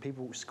 and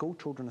people, school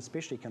children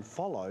especially, can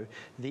follow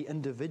the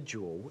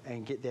individual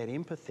and get that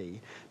empathy,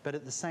 but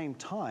at the same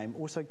time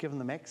also giving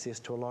them access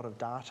to a lot of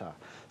data.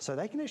 So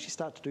they can actually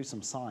start to do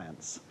some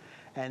science.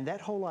 And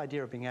that whole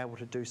idea of being able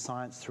to do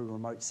science through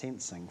remote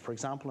sensing. For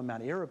example, in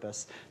Mount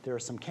Erebus, there are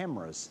some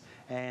cameras,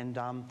 and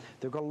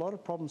they've got a lot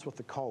of problems with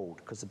the cold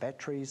because the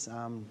batteries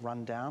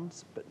run down,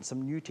 but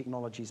some new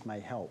technologies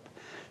may help.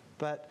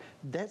 But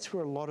that's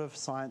where a lot of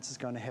science is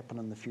going to happen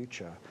in the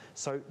future.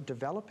 So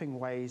developing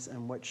ways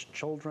in which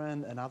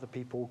children and other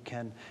people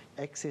can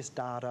access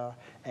data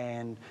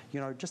and,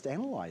 you know, just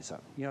analyze it,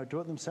 you know, do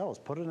it themselves,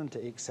 put it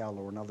into Excel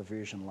or another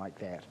version like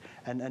that,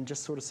 and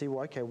just sort of see,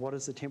 well, okay, what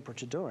is the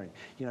temperature doing?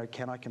 You know,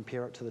 can I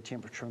compare it to the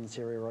temperature in this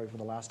area over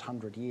the last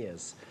 100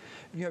 years?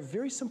 You know,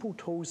 very simple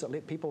tools that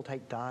let people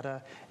take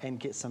data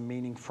and get some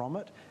meaning from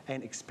it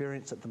and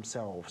experience it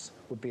themselves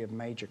would be a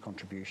major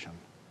contribution.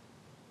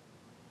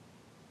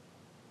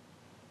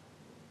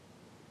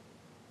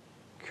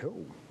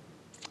 Cool.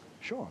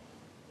 Sure.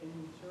 In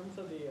terms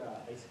of the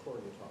ice core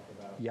you talked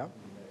about, yeah,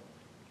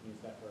 can use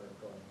that for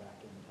going back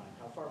in time.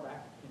 How far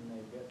back can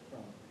they get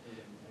from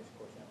even ice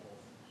core samples?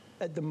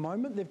 At the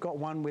moment, they've got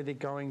one where they're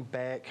going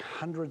back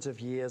hundreds of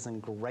years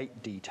in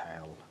great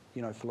detail,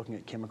 you know, for looking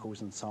at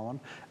chemicals and so on.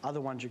 Other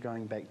ones, you're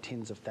going back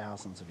tens of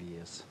thousands of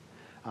years.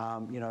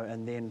 You know,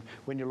 and then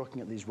when you're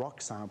looking at these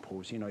rock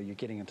samples, you know, you're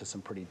getting into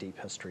some pretty deep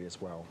history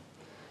as well.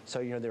 So,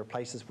 you know, there are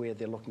places where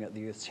they're looking at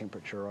the Earth's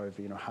temperature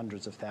over, you know,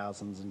 hundreds of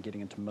thousands and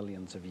getting into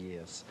millions of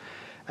years.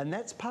 And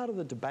that's part of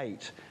the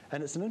debate.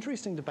 And it's an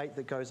interesting debate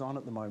that goes on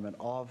at the moment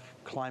of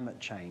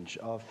climate change,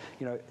 of,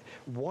 you know,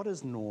 what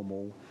is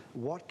normal,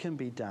 what can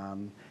be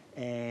done,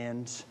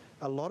 and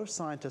a lot of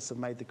scientists have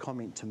made the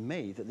comment to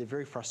me that they're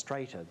very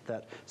frustrated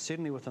that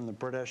certainly within the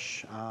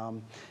British,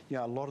 you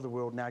know, a lot of the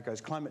world now goes,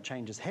 climate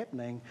change is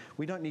happening,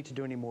 we don't need to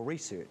do any more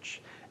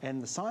research.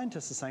 And the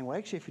scientists are saying, well,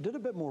 actually, if you did a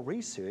bit more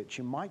research,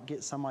 you might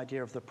get some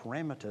idea of the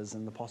parameters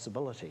and the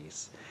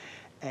possibilities.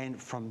 And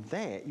from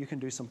that, you can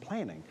do some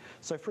planning.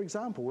 So, for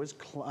example, is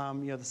you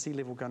know, the sea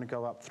level going to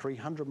go up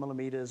 300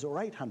 millimetres or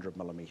 800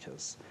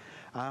 millimetres?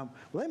 Well,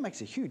 that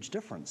makes a huge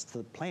difference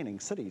to planning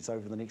cities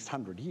over the next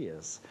 100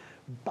 years.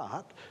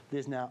 But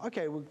there's now,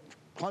 okay, well,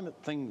 climate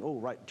thing, oh,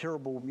 right,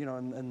 terrible, you know,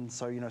 and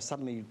so, you know,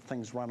 suddenly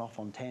things run off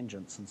on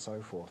tangents and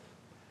so forth.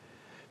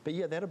 But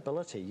yeah, that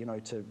ability, you know,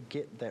 to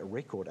get that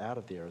record out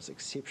of there is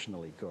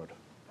exceptionally good.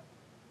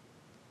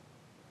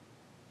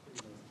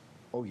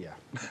 Oh, yeah.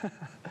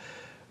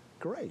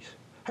 Great.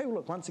 Hey, well,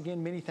 look, once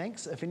again, many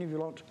thanks. If any of you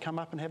want to come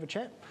up and have a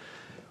chat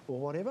or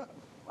whatever,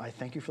 I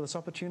thank you for this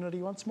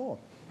opportunity once more.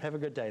 Have a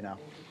good day now.